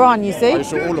of the Quran, you see? Are you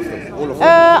sure all of them?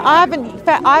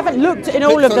 I haven't looked in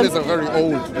all of them. It's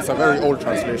a very old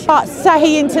translation. But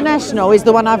Sahih International is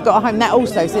the one I've got at home. That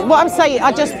also says. What I'm saying,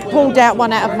 I just pulled out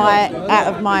one out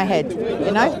of my head.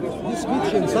 You know?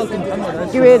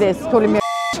 You hear this? Calling me a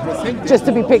just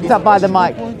to be picked up by the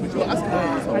mic.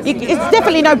 It's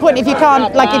definitely no point if you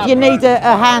can't, like if you need a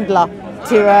handler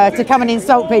to come and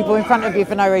insult people in front of you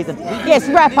for no reason. Yes,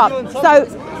 wrap up. So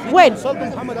when?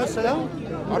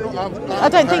 I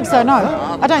don't think so, no.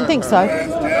 I don't think so.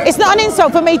 It's not an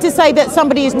insult for me to say that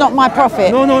somebody is not my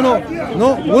prophet.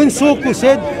 No. When Soko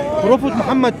said, Prophet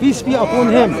Muhammad, peace be upon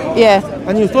him. Yeah.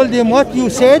 And you told him what you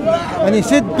said, and he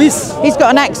said peace. He's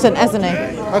got an accent, hasn't he?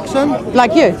 Accent?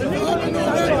 Like you.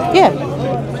 Yeah.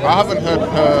 I haven't heard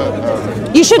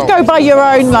her. You should go by your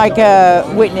own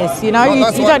witness. You know,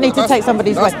 Well, you don't need to take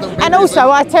somebody's word. And also,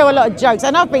 I tell a lot of jokes,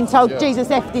 and I've been told Jesus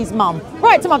effed his mum.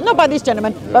 Right to my, not by this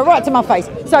gentleman, but right to my face.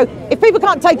 So if people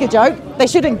can't take a joke, they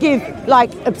shouldn't give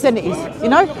like obscenities. You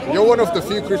know. You're one of the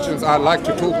few Christians I like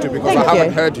to talk to because Thank I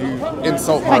haven't you. heard you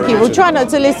insult my Thank you. religion. We'll try not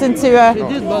to listen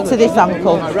to this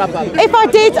uncle. If I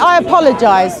did, I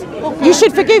apologise. You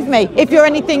should forgive me if you're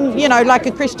anything, you know, like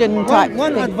a Christian type.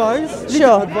 One thing. advice.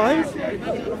 Sure. Advice.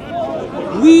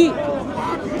 We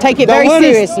take it very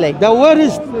seriously. The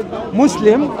worst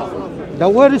Muslim,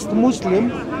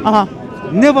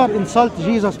 never insult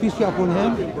Jesus, peace be upon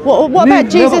him. What about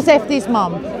Jesus effed his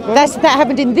mum? That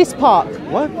happened in this park.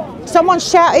 What? Someone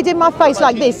shouted in my face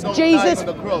like this, Jesus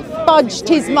fudged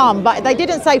his mum, but they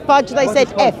didn't say fudge, they said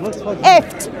effed.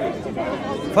 Effed.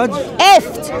 Fudge?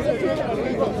 Effed.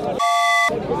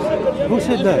 Who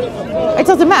said that? It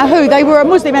doesn't matter who, they were a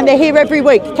Muslim and they're here every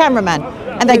week, cameraman.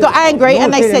 And they got angry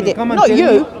and they said it. Not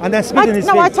you. And then spit in his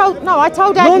face. I told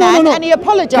Adnan and he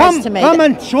apologised to me. Come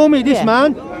and show me this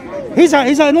man. He's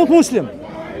a not Muslim.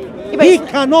 Yeah, he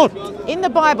cannot. In the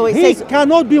Bible it he says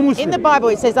cannot be Muslim. In the Bible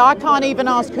it says I can't even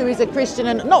ask who is a Christian,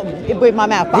 and not with my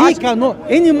mouth. But he cannot.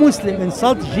 Any Muslim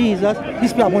insult Jesus,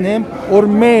 peace be upon him, or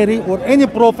Mary, or any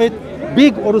prophet,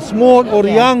 big or small or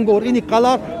young or any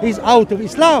color, he's out of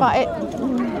Islam.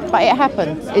 But it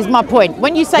happens. Is my point.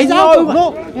 When you say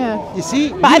no, yeah. You see.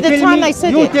 But at the time they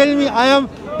said you it. tell me I am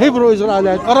Hebrew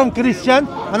Israelite or I'm Christian,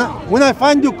 and when I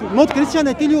find you not Christian,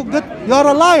 I tell you that you are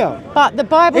a liar. But the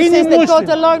Bible Any says that Muslim.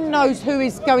 God alone knows who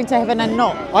is going to heaven and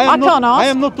not. I can't ask. ask. I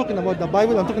am not talking about the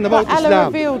Bible. I'm talking about But Allah Islam.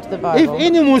 revealed the Bible. If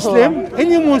any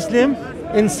Muslim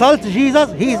insult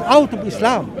Jesus, he is out of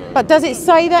Islam. But does it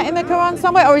say that in the Quran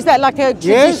somewhere, or is that like a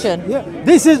tradition? Yes. Yeah.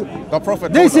 This is the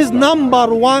Prophet. This is number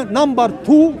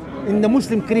 2 in the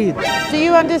Muslim creed. Do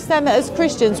you understand that as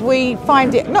Christians we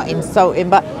find it not insulting,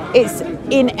 but it's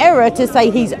in error to say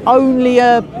he's only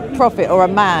a prophet or a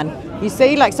man? You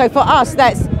see, like, so for us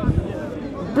that's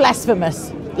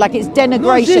blasphemous. Like it's denigration.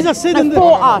 No, Jesus said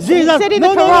Jesus said in the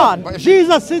Quran.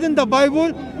 Jesus said in the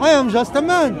Bible, I am just a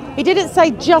man. He didn't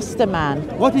say just a man.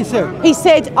 What he said? He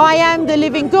said, I am the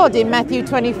living God in Matthew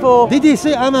 24. Did he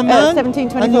say I'm a man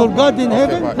 17:24. and your God in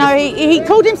heaven? No, he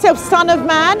called himself son of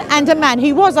man and a man.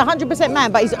 He was 100%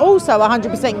 man, but he's also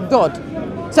 100% God.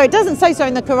 So it doesn't say so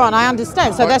in the Quran, I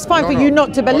understand. So that's fine for you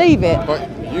not to believe it. But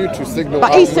you to signal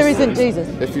But out Easter Muslims, isn't Jesus.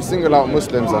 If you single out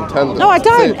Muslims and tell them. No, I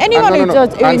don't. Anyone who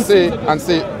does. And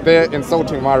say they're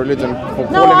insulting my religion for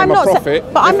No, calling I'm him a not. prophet.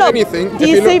 But I'm if not. Anything, Do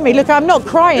you see me? Look, I'm not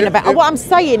crying about it. What I'm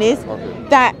saying is Okay.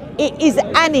 that it is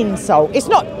an insult. It's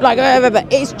not like,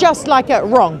 it's just like a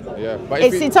wrong. Yeah, but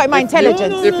It's insulting my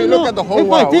intelligence. If you look at the whole if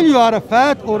world. I tell you are a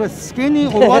fat or a skinny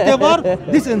or whatever,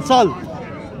 this insult.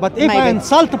 But if I Maybe.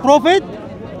 insult a prophet,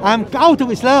 I'm out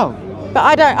of Islam. But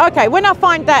I don't. Okay, when I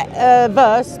find that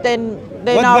verse, then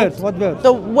What I'll, verse? What verse?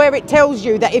 Where it tells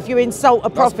you that if you insult a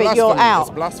prophet, you're out. It's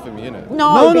blasphemy, isn't it?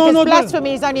 No, because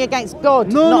blasphemy is only against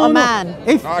God, not a man.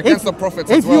 Against the prophets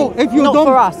as well. If you Not don't,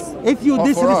 for us.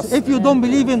 If you don't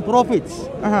believe in prophets,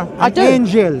 I and do.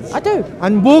 angels, I do.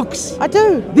 and books, I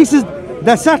do. this is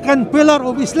the second pillar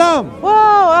of Islam.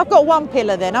 Well, I've got one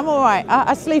pillar then. I'm all right.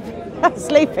 I sleep. I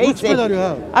sleep easy. Which pillar you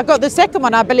have? I've got the second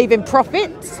one. I believe in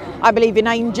prophets. I believe in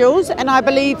angels, and I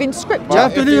believe in scripture. You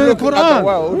have to If read you the look at the Quran.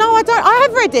 world, No, I don't. I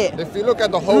have read it. if you look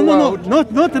at the whole No, world,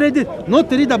 not read it.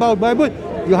 Not read about Bible.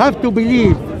 You have to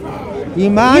believe.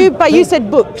 Iman. But you said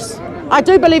books. I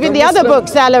do believe in the other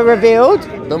books Allah revealed.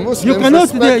 the Muslims You cannot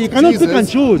respect pick and Jesus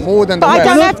choose. more than the But I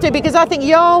don't rest. have to because I think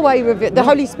Yahweh revealed, the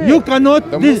Holy Spirit. You cannot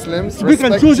The pick Muslims and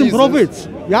respect choose in Jesus. prophets.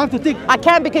 You have to take. I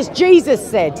can because Jesus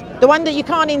said, the one that you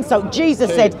can't insult, Jesus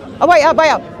said, oh wait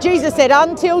up. Jesus said,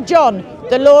 until John,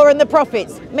 the law and the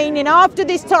prophets, meaning after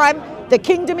this time, the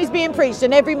kingdom is being preached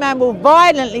and every man will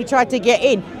violently try to get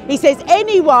in. He says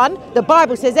anyone, the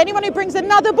Bible says, anyone who brings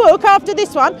another book after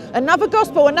this one, another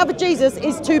gospel, another Jesus,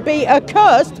 is to be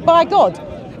accursed by God,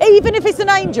 even if it's an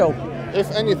angel.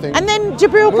 If anything, And then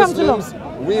Jibril comes Muslims,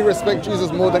 along. we respect Jesus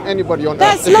more than anybody on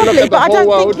That's earth. If you look lovely, at the but I whole don't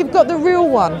world, think you've got the real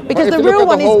one, because if the you look real at the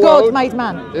one is whole God world, made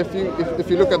man. If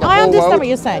you look at the I whole understand world, what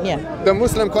you're saying, yeah. the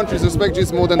Muslim countries respect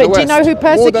Jesus more than But the do you West. know who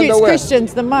More than persecutes the West.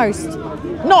 Christians the most?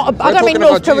 Not, I We're don't mean talking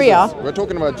North about Korea. Jesus. We're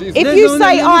talking about Jesus. If No, you no,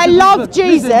 say no, I listen, love listen,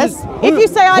 Jesus, listen. if you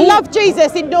say I Who- love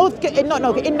Jesus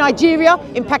in in Nigeria,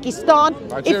 in Pakistan,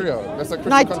 Nigeria, that's a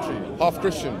Christian country, half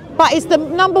Christian. but it's the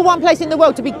 #1 place in the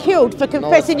world to be killed for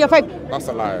confessing your faith. That's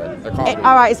a lie. They can't be.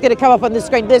 All right, it's going to come up on the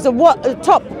screen. There's a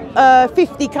top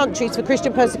 50 countries for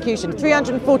Christian persecution.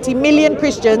 340 million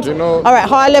Christians Do you know- are at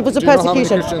higher levels of Do you know how many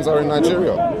persecution. Christians are in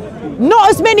Nigeria? Not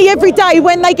as many every day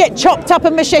when they get chopped up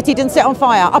and macheted and set on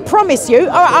fire. I promise you.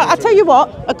 I tell you what,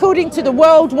 according to the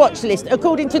World Watch List,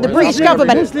 according to the British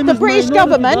government, the British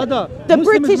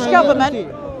government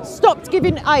stopped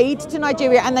giving aid to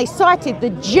Nigeria, and they cited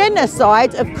the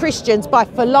genocide of Christians by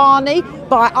Fulani,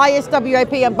 by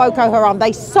ISWAP and Boko Haram.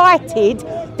 They cited,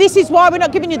 this is why we're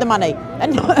not giving you the money.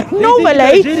 And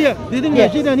normally... Didn't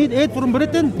Nigeria need aid from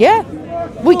Britain? Yeah.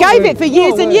 We gave it for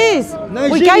years and years.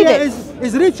 Nigeria We gave it.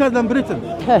 Is richer than Britain.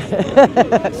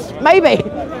 Maybe,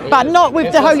 but not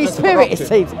with the Holy Spirit, it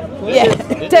seems. Yeah,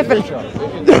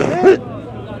 definitely.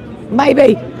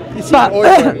 Maybe. But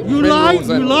You lie,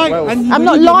 and you I'm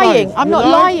not believe your lying. lies. I'm You not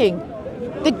lie.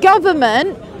 lying. The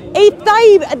government,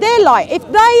 if they're like, if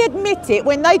they admit it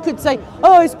when they could say,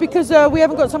 oh, it's because we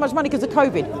haven't got so much money because of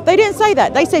COVID. They didn't say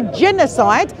that. They said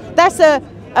genocide. That's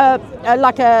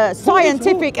like a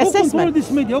scientific Who control assessment.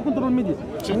 this media? Who control media?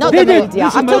 Not the media.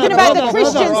 I'm talking about the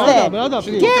Christians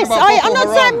there. Yes, I'm not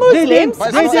saying Muslims.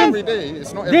 But I'm it's not saying every day.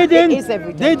 It's not They every day. It is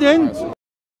every day. didn't.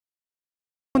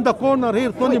 On the corner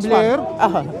here, Tony Which Blair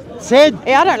one? said,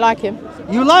 Yeah, I don't like him.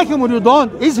 you like him or you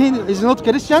don't. Is he not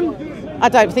Christian? I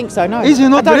don't think so, no. Is he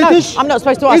not I don't know. British? I'm not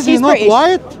supposed to ask. Is he He's not British.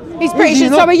 white? He's Is British he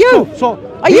and not- so are you.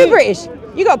 So Are you British?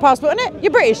 You got a passport, innit?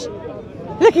 You're British.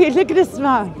 Look at this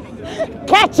smile.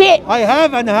 Catch it. I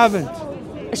have and I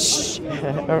haven't. Shh.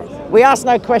 We ask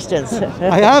no questions.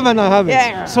 I have and I haven't.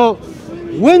 Yeah. So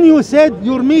when you said,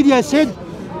 your media said,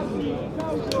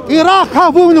 Iraq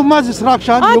have women of mass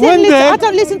destruction. I You didn't went listen- there I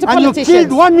don't listen to and politicians. you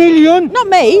killed 1 million. Not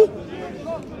me.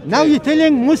 Now you're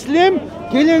telling Muslim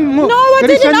killing No, I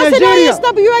Christian didn't. I said Nigeria.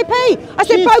 ISWAP. I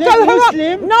said She Boko said Haram.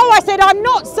 Muslim. No, I said I'm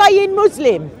not saying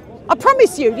Muslim. I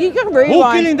promise you. You can Who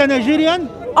rewind. killing the Nigerian?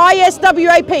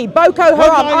 ISWAP, Boko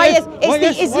Haram.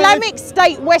 It's the YS? Islamic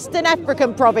State Western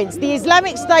African Province, the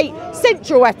Islamic State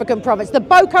Central African Province, the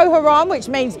Boko Haram, which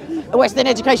means Western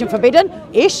education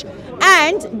forbidden-ish,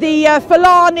 and the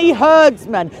Fulani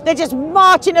herdsmen. They're just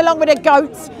marching along with their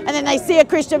goats, and then they see a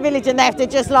Christian village and they have to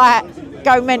just like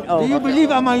go mental. Do you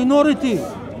believe a minority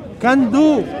can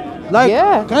do like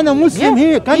Yeah. can a Muslim Yeah.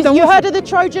 here? Can the You Muslim, heard of the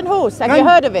Trojan horse? Have you Can-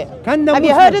 heard of it? can the Have you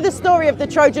Muslim- heard of the story of the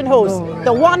Trojan horse?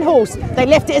 The one horse, they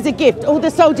left it as a gift. All the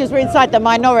soldiers were inside, the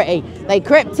minority. They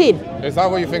crept in. Is that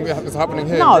what you think is happening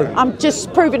here? No, I'm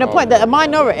just proving a point that a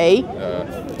minority,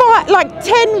 but like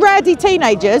 10 rowdy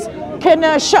teenagers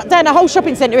can shut down a whole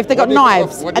shopping centre if they've got What do you think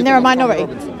knives of- what do and you they're a think of Tommy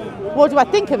minority. Robinson? What do I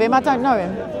think of him? I don't know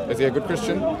him. Is he a good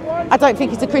Christian? I don't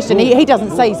think he's a Christian. He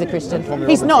doesn't say he's a Christian.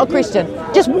 He's not a Christian.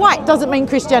 Just white doesn't mean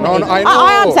Christianity. No, I I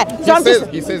know. understand. He So I'm says-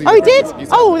 just. he says he's Oh, he a did? Christian. He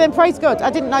says- Oh, then praise God. I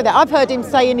didn't know that. I've heard him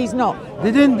saying he's not.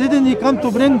 didn't he come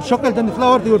to bring chocolate and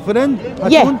flour to your friend?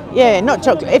 Yeah, yeah, not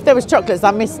chocolate. If there was chocolates,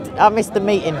 I missed the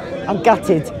meeting. I'm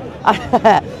gutted.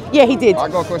 Yeah, he did. I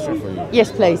got a question for you.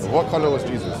 Yes, please. What color was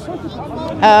Jesus?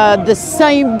 The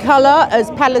same colour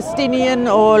as Palestinian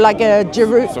or like a So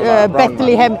like a brown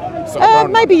Bethlehem. man. So a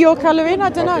brown Maybe man. your colouring. I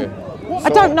don't Okay. know. I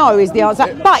So- don't know is the answer.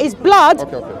 But his blood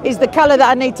Okay. is the colour that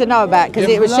I need to know about because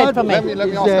His it was shed blood- for me. Let me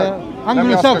Is, ask that. Let me ask you a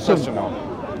Anglo-Saxon. question now.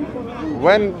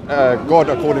 When God,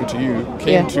 according to you,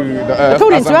 came Yeah. to the earth,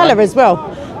 According as to a man- Allah as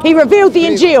well. He revealed the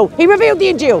Please. Injil. He revealed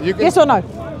the Injil. You can- Yes or no?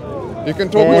 You can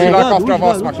talk Yeah. what you like Which after I've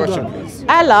God? asked my Which question, God? please.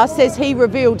 Allah says he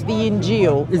revealed the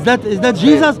Injil. Is that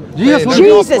Jesus? Wait, Jesus let was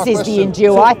me ask Jesus my is the question.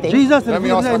 Injil, I think. Jesus Let me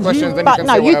revealed ask my the question, Injil? then But you can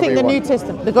no, say you whatever think the you New want.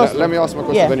 Testament, the Gospel. Let me ask my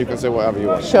question, Yeah. then you can say whatever you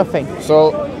want. Sure thing.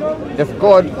 So, if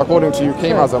God, according to you,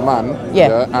 came as a man,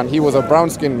 Yeah. and he was a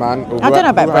brown-skinned man, I don't know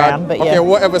about brown, but okay, yeah.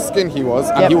 whatever skin he was,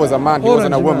 and Yep. he was a man, he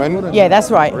wasn't a Orange man, woman. orange. Yeah,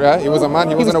 that's right. Yeah, he was a man,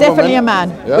 he He was wasn't a woman. definitely a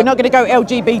man. Yeah. We're not going to go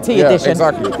LGBT Yeah, edition.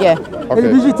 exactly. Yeah. Okay.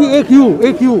 LGBTQ,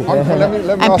 AQ. Uncle, let me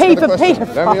And ask you the Peter, question.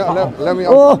 Peter. Let me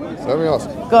Oh. ask.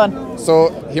 Go on.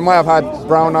 So he might have had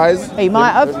brown eyes. He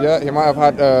might have. Yeah, he might have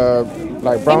had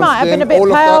like brown might have skin. been a bit all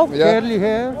pale. of that. Yeah. Curly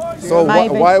hair. So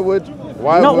Maybe. why would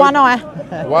Not one eye.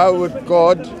 why would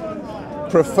God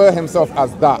prefer himself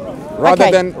as that rather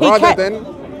Okay, than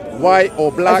white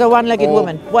or black As a one-legged or-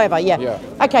 woman, whatever, yeah. Yeah.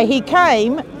 Okay, he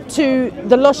came to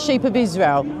the lost sheep of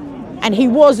Israel, and he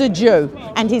was a Jew,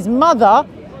 and his mother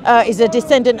is a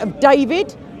descendant of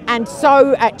David, and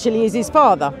so actually is his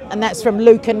father, and that's from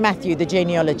Luke and Matthew, the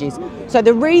genealogies. So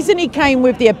the reason he came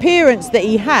with the appearance that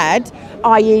he had,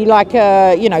 i.e. like,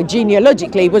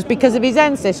 genealogically, was because of his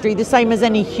ancestry, the same as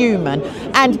any human.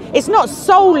 And it's not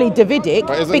solely Davidic,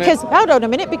 But isn't because, hold on a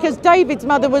minute, because David's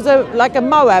mother was like a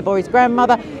Moab, or his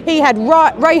grandmother. He had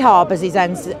Rahab as his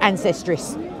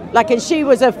ancestress. Like, and she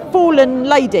was a fallen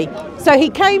lady. So he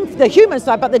came the human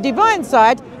side, but the divine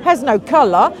side has no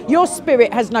colour. Your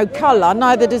spirit has no colour,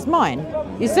 neither does mine.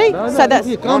 You see? So that's...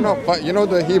 No, but you know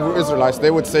the Hebrew Israelites,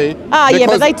 they would say... yeah,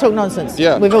 but they talk nonsense,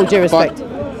 with all due respect.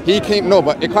 He came, no,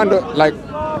 but it kind of like...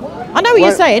 I know what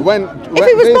you're saying. If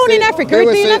he was born in Africa,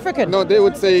 he'd be an African. No, they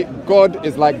would say God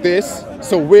is like this,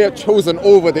 so we're chosen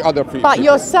over the other people. But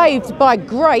you're saved by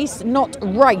grace, not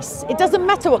race. It doesn't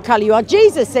matter what colour you are.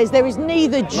 Jesus says there is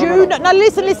neither Jew... No,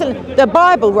 listen. The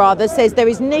Bible, rather, says there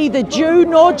is neither Jew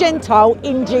nor Gentile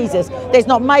in Jesus. There's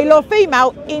not male or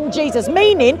female in Jesus.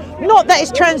 Meaning, not that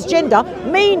it's transgender,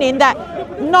 meaning that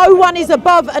no one is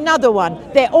above another one.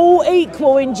 They're all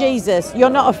equal in Jesus. You're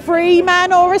not a free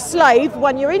man or a slave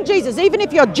when you're in Jesus. Even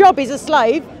if your job is a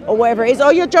slave, or whatever it is,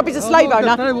 or your job is a slave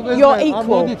owner, you're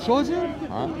equal.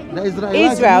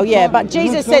 Israel, yeah, but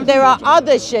Jesus said there are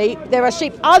other sheep, there are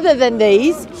sheep other than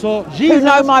these who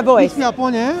know my voice.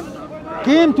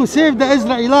 Came to save the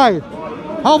Israelites.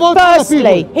 How about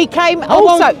Firstly, he came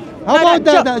also... How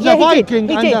about the Viking?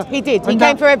 He did. He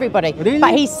came for everybody. Really?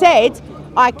 But he said,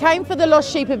 I came for the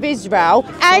lost sheep of Israel,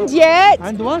 and yet...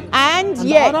 And what? And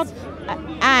yet...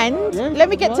 And yes, let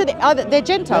me get to the other... They're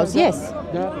Gentiles, yes.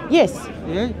 Yes.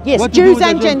 Yeah. Yes, Jews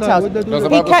and Gentiles. Does the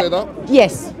Bible say that?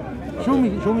 Yes. Show me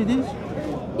this.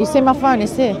 You see my phone,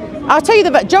 it's here. I'll tell you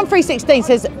the... John 3:16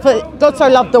 says, for God so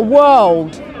loved the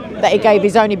world that he gave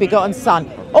his only begotten son.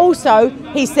 Also,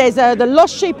 he says, the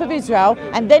lost sheep of Israel,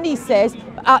 and then he says,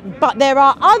 but there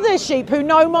are other sheep who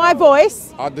know my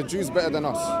voice. Are the Jews better than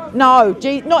us? No,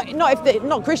 not if they're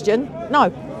not Christian.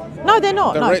 No, they're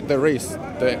not. The race,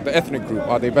 the ethnic group,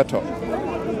 are they better?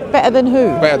 Better than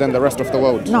who? Better than the rest of the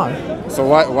world. No. So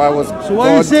why was So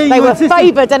why you saying they were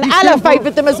favoured, and Allah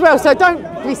favoured them as well. So don't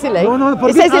be silly. No,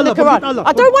 it says in the Quran.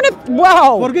 I don't want to.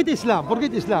 Wow. Forget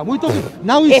Islam. We talk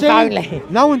now. If only.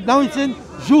 Now it's saying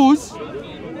Jews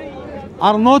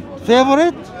are not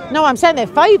favourite. No, I'm saying they're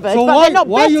favoured, So but why, they're not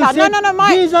why better. You No,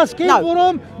 Mike. Jesus came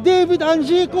from David and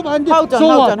Jacob and Hold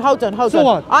on. So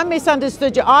what? I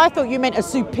misunderstood you. I thought you meant a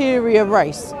superior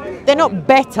race. They're not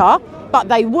better, but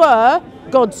they were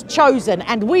God's chosen.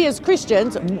 And we as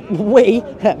Christians,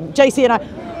 JC and I,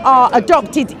 are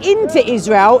adopted into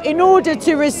Israel in order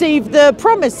to receive the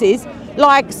promises,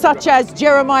 like such as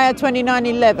Jeremiah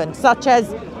 29:11, such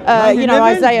as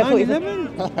Isaiah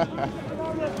 44.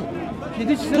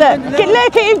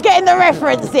 Look at him getting the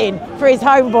reference in for his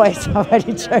homeboys. I'm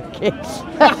only joking.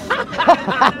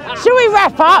 Shall we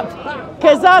wrap up?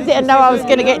 Because I didn't know I was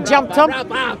going to get jumped on.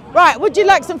 Right, would you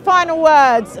like some final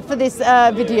words for this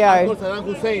video?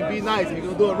 Be nice. If you're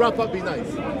going to do a wrap up, be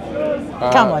nice.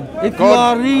 Come on. If you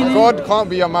are really... God can't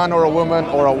be a man or a woman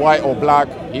or a white or black.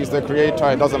 He's the creator.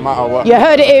 It doesn't matter what. You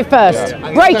heard it here first.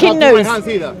 Yeah. Breaking news. I can't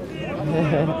see that.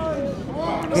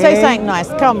 Say something nice.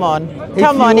 Come on.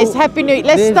 Come on. It's Happy New Year.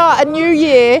 Let's start a new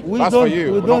year. That's for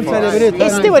you. We don't celebrate.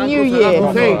 It's still a new year.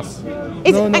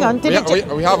 Hang on.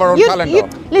 We have our own calendar.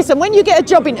 Listen, when you get a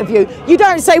job interview, you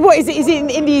don't say, what is it? Is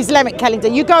it in the Islamic calendar?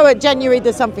 You go at January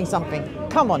the something.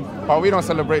 Come on. But we don't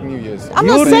celebrate New Year's. I'm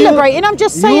not celebrating. I'm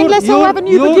just saying let's all have a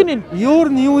new beginning. Your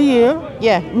new year.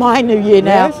 Yeah, my new year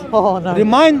now. Yes, oh, no.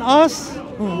 Remind us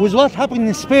with what happened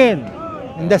in Spain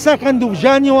in the 2nd of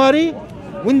January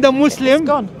when the Muslim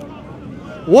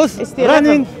was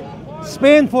running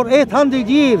Spain for 800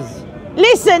 years.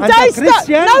 Listen, and don't stop.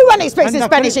 No one expects the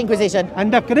Spanish Inquisition.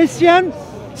 And the Christians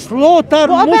slaughtered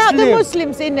Muslims. What about the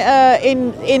Muslims in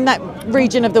that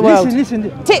region of the world?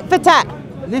 Listen. Tit for tat.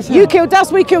 Listen. You killed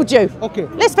us, we killed you. Okay.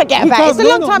 Let's forget about it. It's a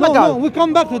long time ago. No, we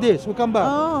come back to this. We come back.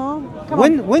 Oh, come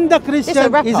on. When the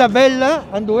Christian Isabella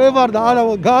and whoever the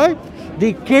other guy,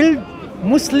 they killed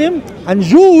Muslim and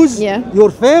Jews. Yeah. Your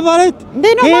favorite.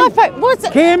 They're not my favorite. What's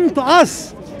it? Came to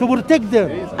us to protect them.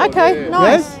 Okay.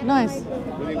 Nice. Yes? Nice.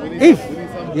 If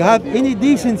you have any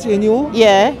decency in you.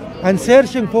 Yeah. And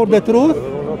searching for the truth.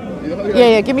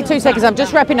 Yeah. Give me 2 seconds. I'm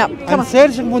just wrapping up. Come on.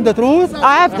 Searching for the truth.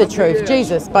 I have the truth,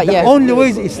 Jesus. But the only way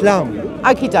is Islam.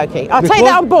 Okie dokie. I'll take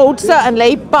that on board,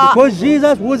 certainly. But because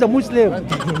Jesus was a Muslim.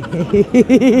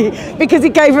 Because he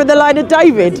gave her the line of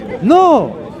David.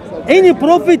 No. Any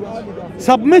prophet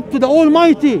submit to the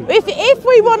Almighty. If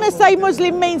we want to say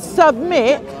Muslim means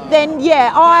submit, then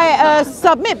yeah, I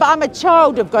submit. But I'm a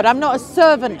child of God. I'm not a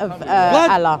servant of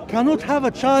Allah. God cannot have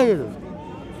a child.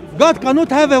 God cannot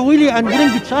have a willy and bring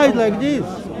a child like this.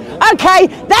 Okay,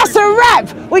 that's a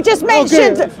wrap. We just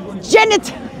mentioned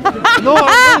genital. No,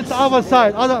 it's our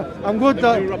side. I'm good.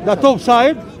 The top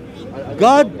side.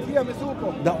 God,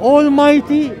 the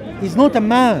Almighty, is not a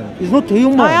man. He's not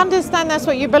human. I understand that's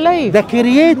what you believe. The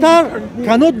creator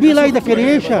cannot be like the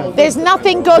creation. There's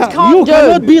nothing God can't You do.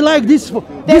 cannot be like this phone.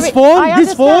 I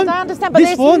understand, but this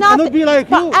there's phone nothing. cannot be like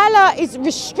but you. Allah is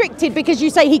restricted because you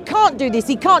say he can't do this,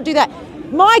 he can't do that.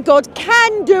 My God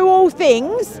can do all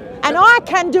things, and I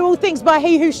can do all things by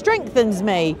he who strengthens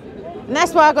me. And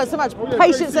that's why I've got so much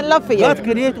patience and love for you. God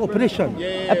create oppression.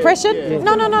 Oppression?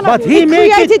 No. But he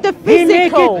created the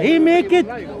physical. He make it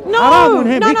No, haram on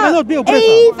him. He cannot be oppressor.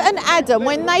 Eve and Adam,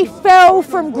 when they fell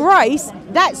from grace,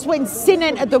 that's when sin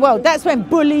entered the world. That's when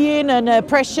bullying and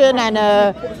oppression and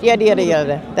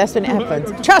yada. That's when it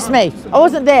happened. Trust me, I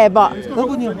wasn't there, but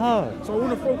Open your heart.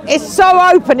 it's so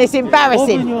open, it's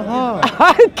embarrassing. Open your heart.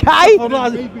 Okay.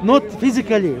 Not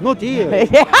physically, not here.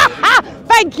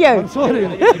 Thank you. I'm sorry.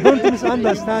 Don't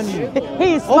misunderstand me.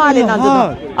 He is smiling your under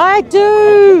heart. the. I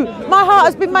do. My heart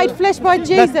has been made flesh by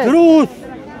Jesus.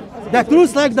 The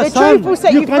truth like the The sun. truth will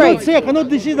set you cannot free. say, I cannot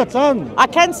see the sun. I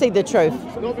can see the truth.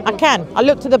 I can. I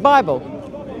look to the Bible.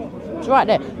 It's right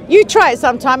there. You try it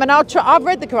sometime, and I'll try. I've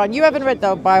read the Quran. You haven't read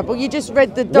the Bible. You just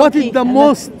read the donkey. What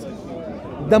is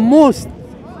the most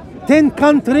 10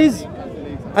 countries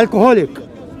alcoholic?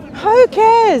 Who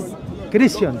cares?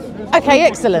 Christians. Okay,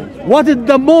 excellent. What is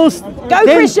the most 10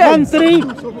 Christians. country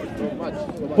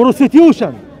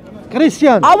prostitution?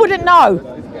 Christian. I wouldn't know.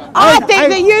 I think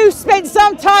that you spent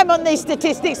some time on these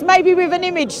statistics, maybe with an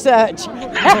image search.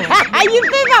 You've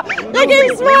never. Look at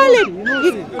him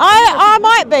smiling. I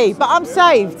might be, but I'm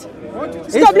saved.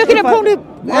 Stop looking at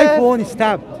porn. My phone is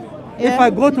tapped. Yeah. If I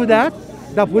go to that,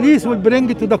 the police will bring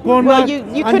it to the corner. Well, you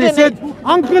and they couldn't- said,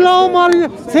 Uncle Omar,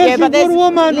 searching for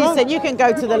woman. Listen, you can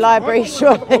go to the library,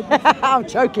 sure. I'm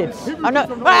joking. I'm not.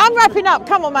 Right, I'm wrapping up.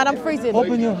 Come on, man. I'm freezing.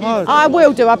 Open your heart. I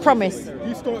will do. I promise.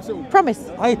 Promise.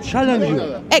 I challenge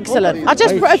you. Excellent. I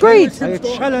just agreed. I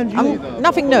challenge you.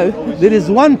 Nothing new. There is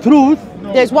one truth.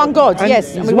 There's one God, And yes.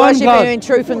 there's And we one worship God. him in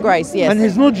truth and grace, yes. And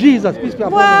he's not Jesus. Peace be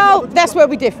upon him. Well, that's where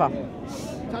we differ.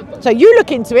 So you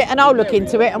look into it and I'll look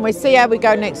into it and we'll see how we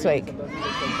go next week.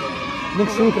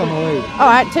 Next week I'm away. All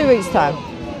right, 2 weeks' time.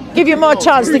 Give you more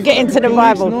chance to get into the 2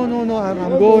 Bible. weeks? No.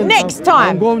 I'm going. Next time.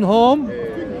 I'm going home,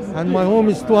 and my home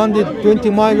is 220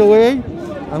 miles away.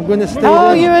 I'm gonna stay Oh,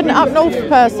 there. you're an up north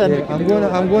person. Yeah,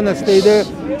 I'm gonna stay there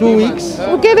 2 weeks.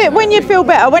 Well, give it when you feel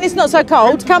better, when it's not so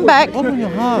cold. Come back. Open your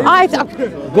heart.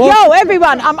 Yo,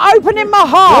 everyone, I'm opening my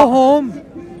heart. Go home.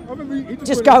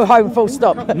 Just go home, full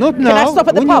stop. Not now. Can I stop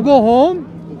at the when pub? you go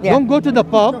home, Yeah. don't go to the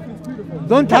pub.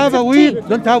 Don't have a weed.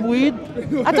 Don't have weed.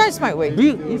 I don't smoke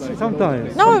weed.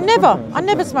 Sometimes. No, never. I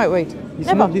never smoke weed.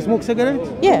 Never. Do you smoke cigarettes?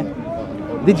 Yeah.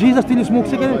 Did Jesus tell you smoke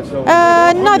cigarettes?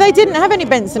 No, they didn't have any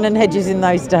Benson and Hedges in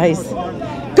those days.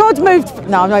 God moved.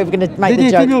 No, I'm not even going to make Did the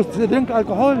he joke. tell you to drink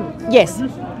alcohol? Yes.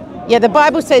 Yeah, the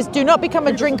Bible says, do not become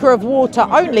a drinker of water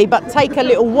only, but take a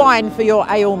little wine for your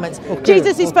ailments.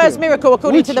 Jesus' first miracle,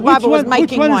 according to the Bible, was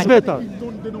making which one wine. is better?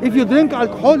 If you drink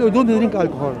alcohol or don't drink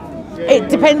alcohol? It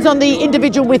depends on the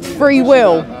individual with free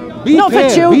will. Be Not fair,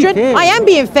 for children. be fair. I am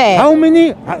being fair. How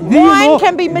many? Wine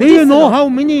can be Do you know medicinal. how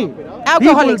many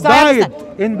Alcoholics, people I died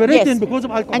understand. in Britain Yes. because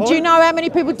of alcohol? And do you know how many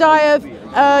people die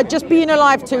of just being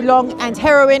alive too long and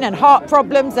heroin and heart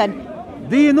problems and...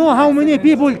 Do you know how many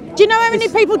people? Do you know how many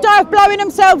people die of blowing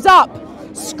themselves up,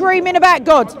 screaming about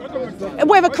God,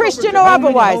 whether Christian or How many?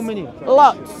 otherwise? How many?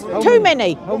 Lots. Too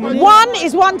many. How many? One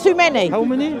is one too many. How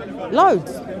many?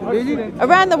 Loads. Really?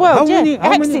 Around the world, How yeah. many-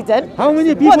 how many- Accident. how many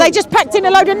What, people- they just packed in a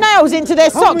load of nails into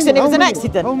their How socks many- and it was how an many-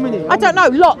 accident? how many- I don't know,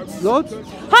 lots. Lots?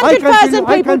 100,000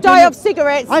 people die of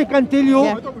cigarettes. I can tell you,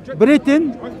 Yeah.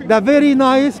 Britain, the very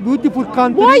nice, beautiful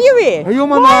country. Why are you here?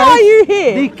 Human Why rights, are you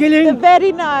here? They killing The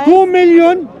very nice. 2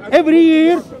 million every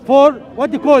year for what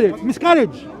do you call it?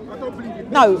 Miscarriage.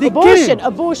 No, They abortion. kill.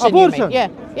 Abortion. You Abortion. mean. Yeah.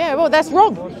 Yeah, well, that's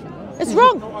wrong. It's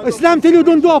wrong. Islam tell you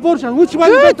don't do abortion. Which one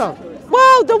is Good. better?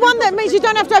 Well, the one that means you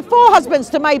don't have to have 4 husbands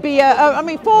to maybe,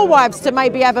 4 wives to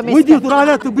maybe have a Would you mister.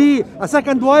 rather to be a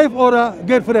second wife or a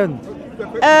girlfriend?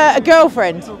 A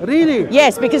girlfriend. Really?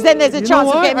 Yes, because then there's a You chance know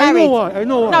of why? getting I know married. why, I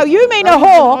know why. No, you mean I a mean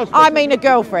whore, husband. I mean a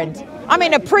girlfriend. I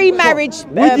mean a pre-marriage.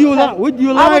 Would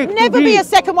you I like would to never be be a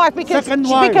second wife because second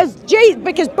wife?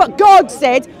 but God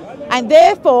said, and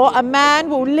therefore a man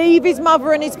will leave his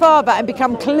mother and his father and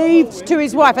become cleaved to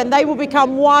his wife, and they will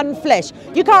become one flesh.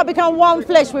 You can't become one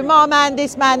flesh with my man,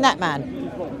 this man, that man.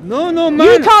 No, man.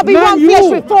 You can't be man, one you.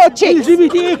 flesh with 4 chicks.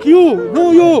 LGBTQ.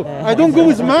 No, you. I don't go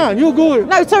with man. You go.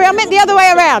 No, sorry, I meant the other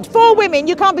way around. 4 women,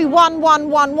 you can't be 1, 1,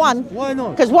 1, 1. Why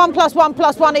not? Because 1 + 1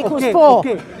 + 1 equals Okay, 4.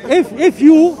 okay.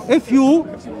 If you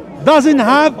doesn't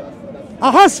have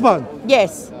a husband,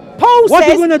 Yes. Paul What says,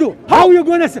 are you going to do? How are you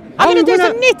going to... I'm going to do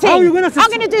some knitting. How are you going to... I'm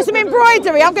going to do some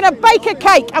embroidery. I'm going to bake a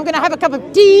cake. I'm going to have a cup of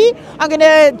tea. I'm going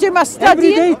to do my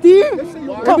studying. Every day tea?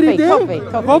 Coffee, every day?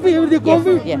 coffee. Every day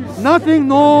coffee? Yeah. Nothing,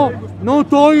 no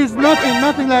toys,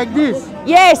 nothing like this.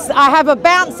 Yes, I have a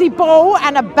bouncy ball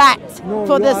and a bat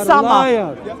for the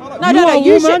summer.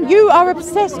 No. You are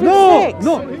obsessed with sex.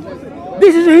 No.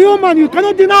 This is human. You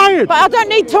cannot deny it. But I don't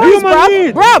need toys,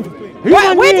 bruv.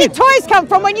 Where did toys come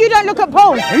from when you don't look at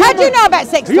porn? How do you know about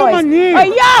sex toys? Hey,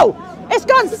 yo, it's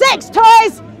gone sex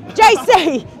toys,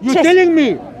 JC. You're telling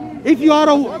me if you are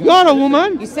a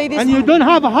woman and you don't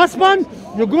have a husband,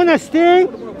 you're gonna stay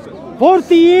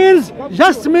 40 years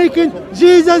just making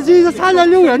Jesus,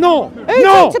 hallelujah. No. Who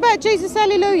talked about Jesus,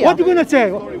 hallelujah? What are you gonna say?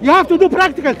 You have to do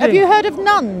practical things. Have you heard of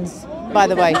nuns, by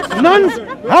the way? Nuns?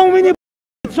 How many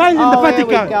trials in the Vatican?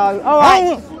 Here we go. All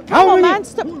right. How many? Man,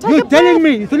 You're telling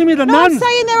me the nuns? I'm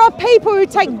saying there are people who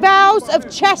take vows of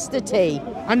chastity.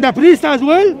 And the priest as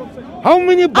well? How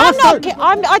many bastards?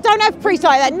 I don't have priests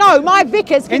like that. No, my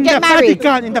vicars can get married.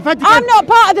 In the Vatican. I'm not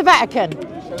part of the Vatican.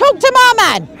 Talk to my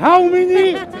man. How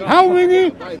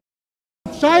many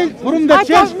child from the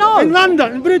church in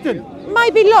London, in Britain?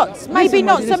 Maybe lots, maybe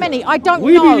not so many. I don't know.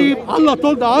 We believe Allah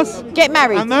told us, get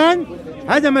married. A man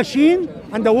has a machine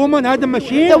and the woman had a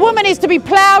machine. The woman is to be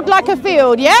ploughed like a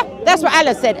field, yeah? That's what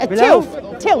Allah said. A tilth.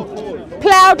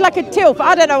 Ploughed like a tilth.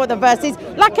 I don't know what the verse is.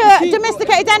 Like a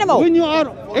domesticated animal. When you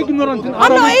are ignorant in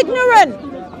Arabic. I'm not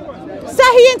ignorant.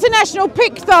 Sahih International,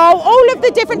 Pickthall, all of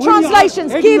the different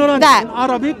translations give that. In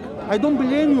Arabic, I don't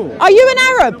blame you. Are you an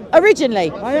Arab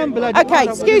originally? I am bloody Okay, Arab.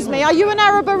 excuse me. Are you an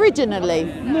Arab originally?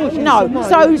 No.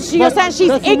 So you're saying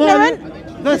she's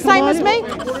ignorant? The same as me?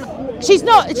 She's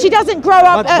not. She doesn't grow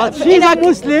up. But she's a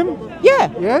Muslim. Yeah.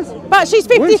 Yes. But she's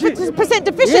 50%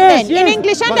 deficient in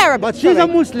English and Arabic. But she's a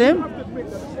Muslim.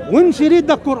 When she read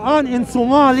the Quran in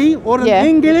Somali or in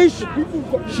English,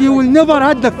 she will never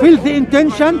have the filthy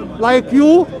intention like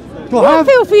you to have. What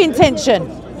filthy intention?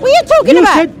 What are you talking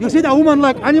about? You said a woman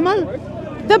like animal?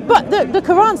 The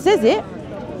Quran says it.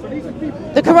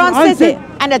 The Quran says it.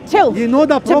 And a tilth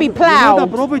to be ploughed. You know the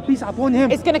Prophet, peace upon him.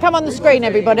 It's going to come on the screen,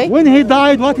 everybody. When he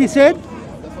died, what he said?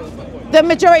 The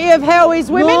majority of hell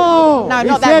is women? No,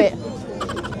 not that bit.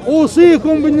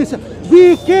 أوصيكم بالنساء.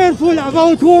 Be careful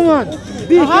about women.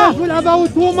 Be careful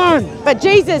about women. But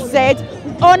Jesus said,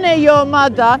 honor your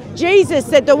mother. Jesus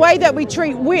said the way that we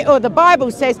treat, or the Bible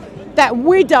says, that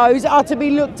widows are to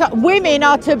be looked up, women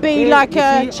are to be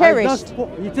cherished.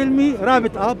 You tell me, wrap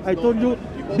it up. I told you,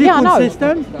 be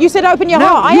consistent. You said open your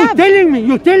heart. I am.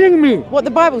 You're telling me. What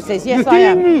the Bible says, yes, I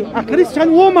am. You're telling me a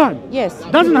Christian woman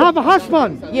doesn't have a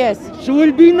husband. Yes. She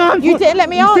will be nun. You didn't let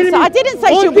me answer. I didn't say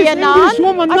she'll be a nun. I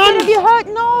said, have you heard?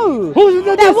 No.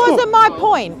 That wasn't my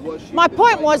point. My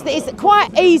point was that it's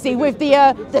quite easy with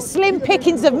the slim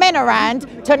pickings of men around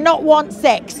to not want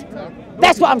sex.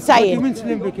 That's what I'm saying. What do you mean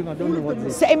slim picking? I don't know what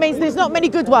this is. So it means there's not many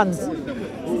good ones.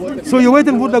 So you're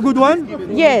waiting for the good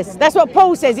one? Yes, that's what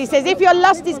Paul says. He says if your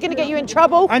lust is going to get you in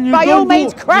trouble, by all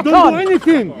means crack on. You don't do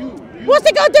anything. What's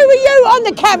it got to do with you on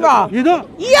the camera? You don't?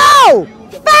 Yo!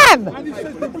 Fam!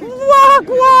 Walk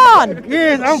one!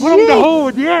 Yes, I'm from the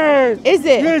hood, yes! Is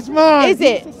it? Yes, man! Is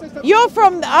it? You're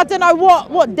from, I don't know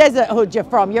what desert hood you're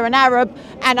from. You're an Arab,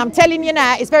 and I'm telling you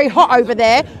now, it's very hot over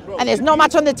there, and there's not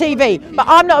much on the TV. But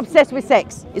I'm not obsessed with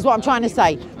sex, is what I'm trying to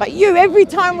say. But you, every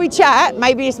time we chat,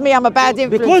 maybe it's me, I'm a bad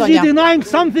influence because on you. you're denying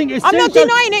something essential. I'm not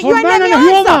denying it, you ain't let me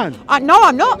answer. No,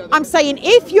 I'm not. I'm saying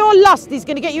if your lust is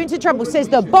going to get you into trouble, says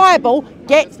the Bible,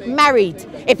 get married.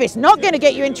 If it's not going to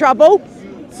get you in trouble,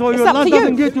 so your lust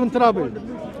doesn't get you in trouble?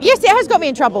 Yes, it has got me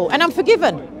in trouble, and I'm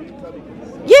forgiven.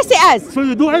 Yes, it has. So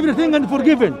you do everything and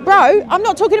forgiven? Bro, I'm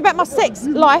not talking about my sex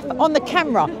life on the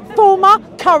camera. Former,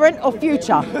 current, or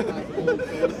future.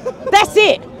 That's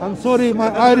it. I'm sorry, my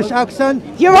Irish accent.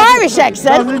 Your Irish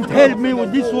accent doesn't help me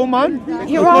with this woman.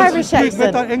 Your Irish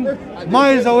accent.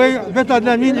 Miles away, better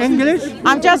than me in English.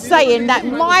 I'm just saying that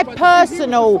my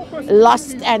personal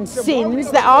lust and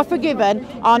sins that are forgiven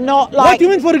are not like. What do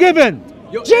you mean forgiven?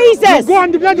 Jesus! You go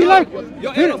on the bloody like.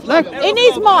 In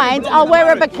his mind, I'll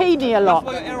wear a bikini a lot.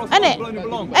 Innit?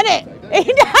 Innit?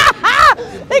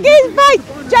 Look at his face!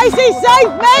 JC,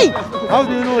 save me! How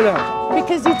do you know that?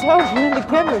 Because he told me on the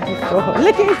camera before.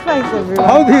 Look at his face, everyone.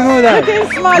 How do you know that? Look at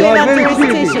him smiling under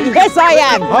his t-shirt. Yes, I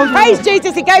am. Praise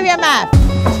Jesus, he gave me a mouth.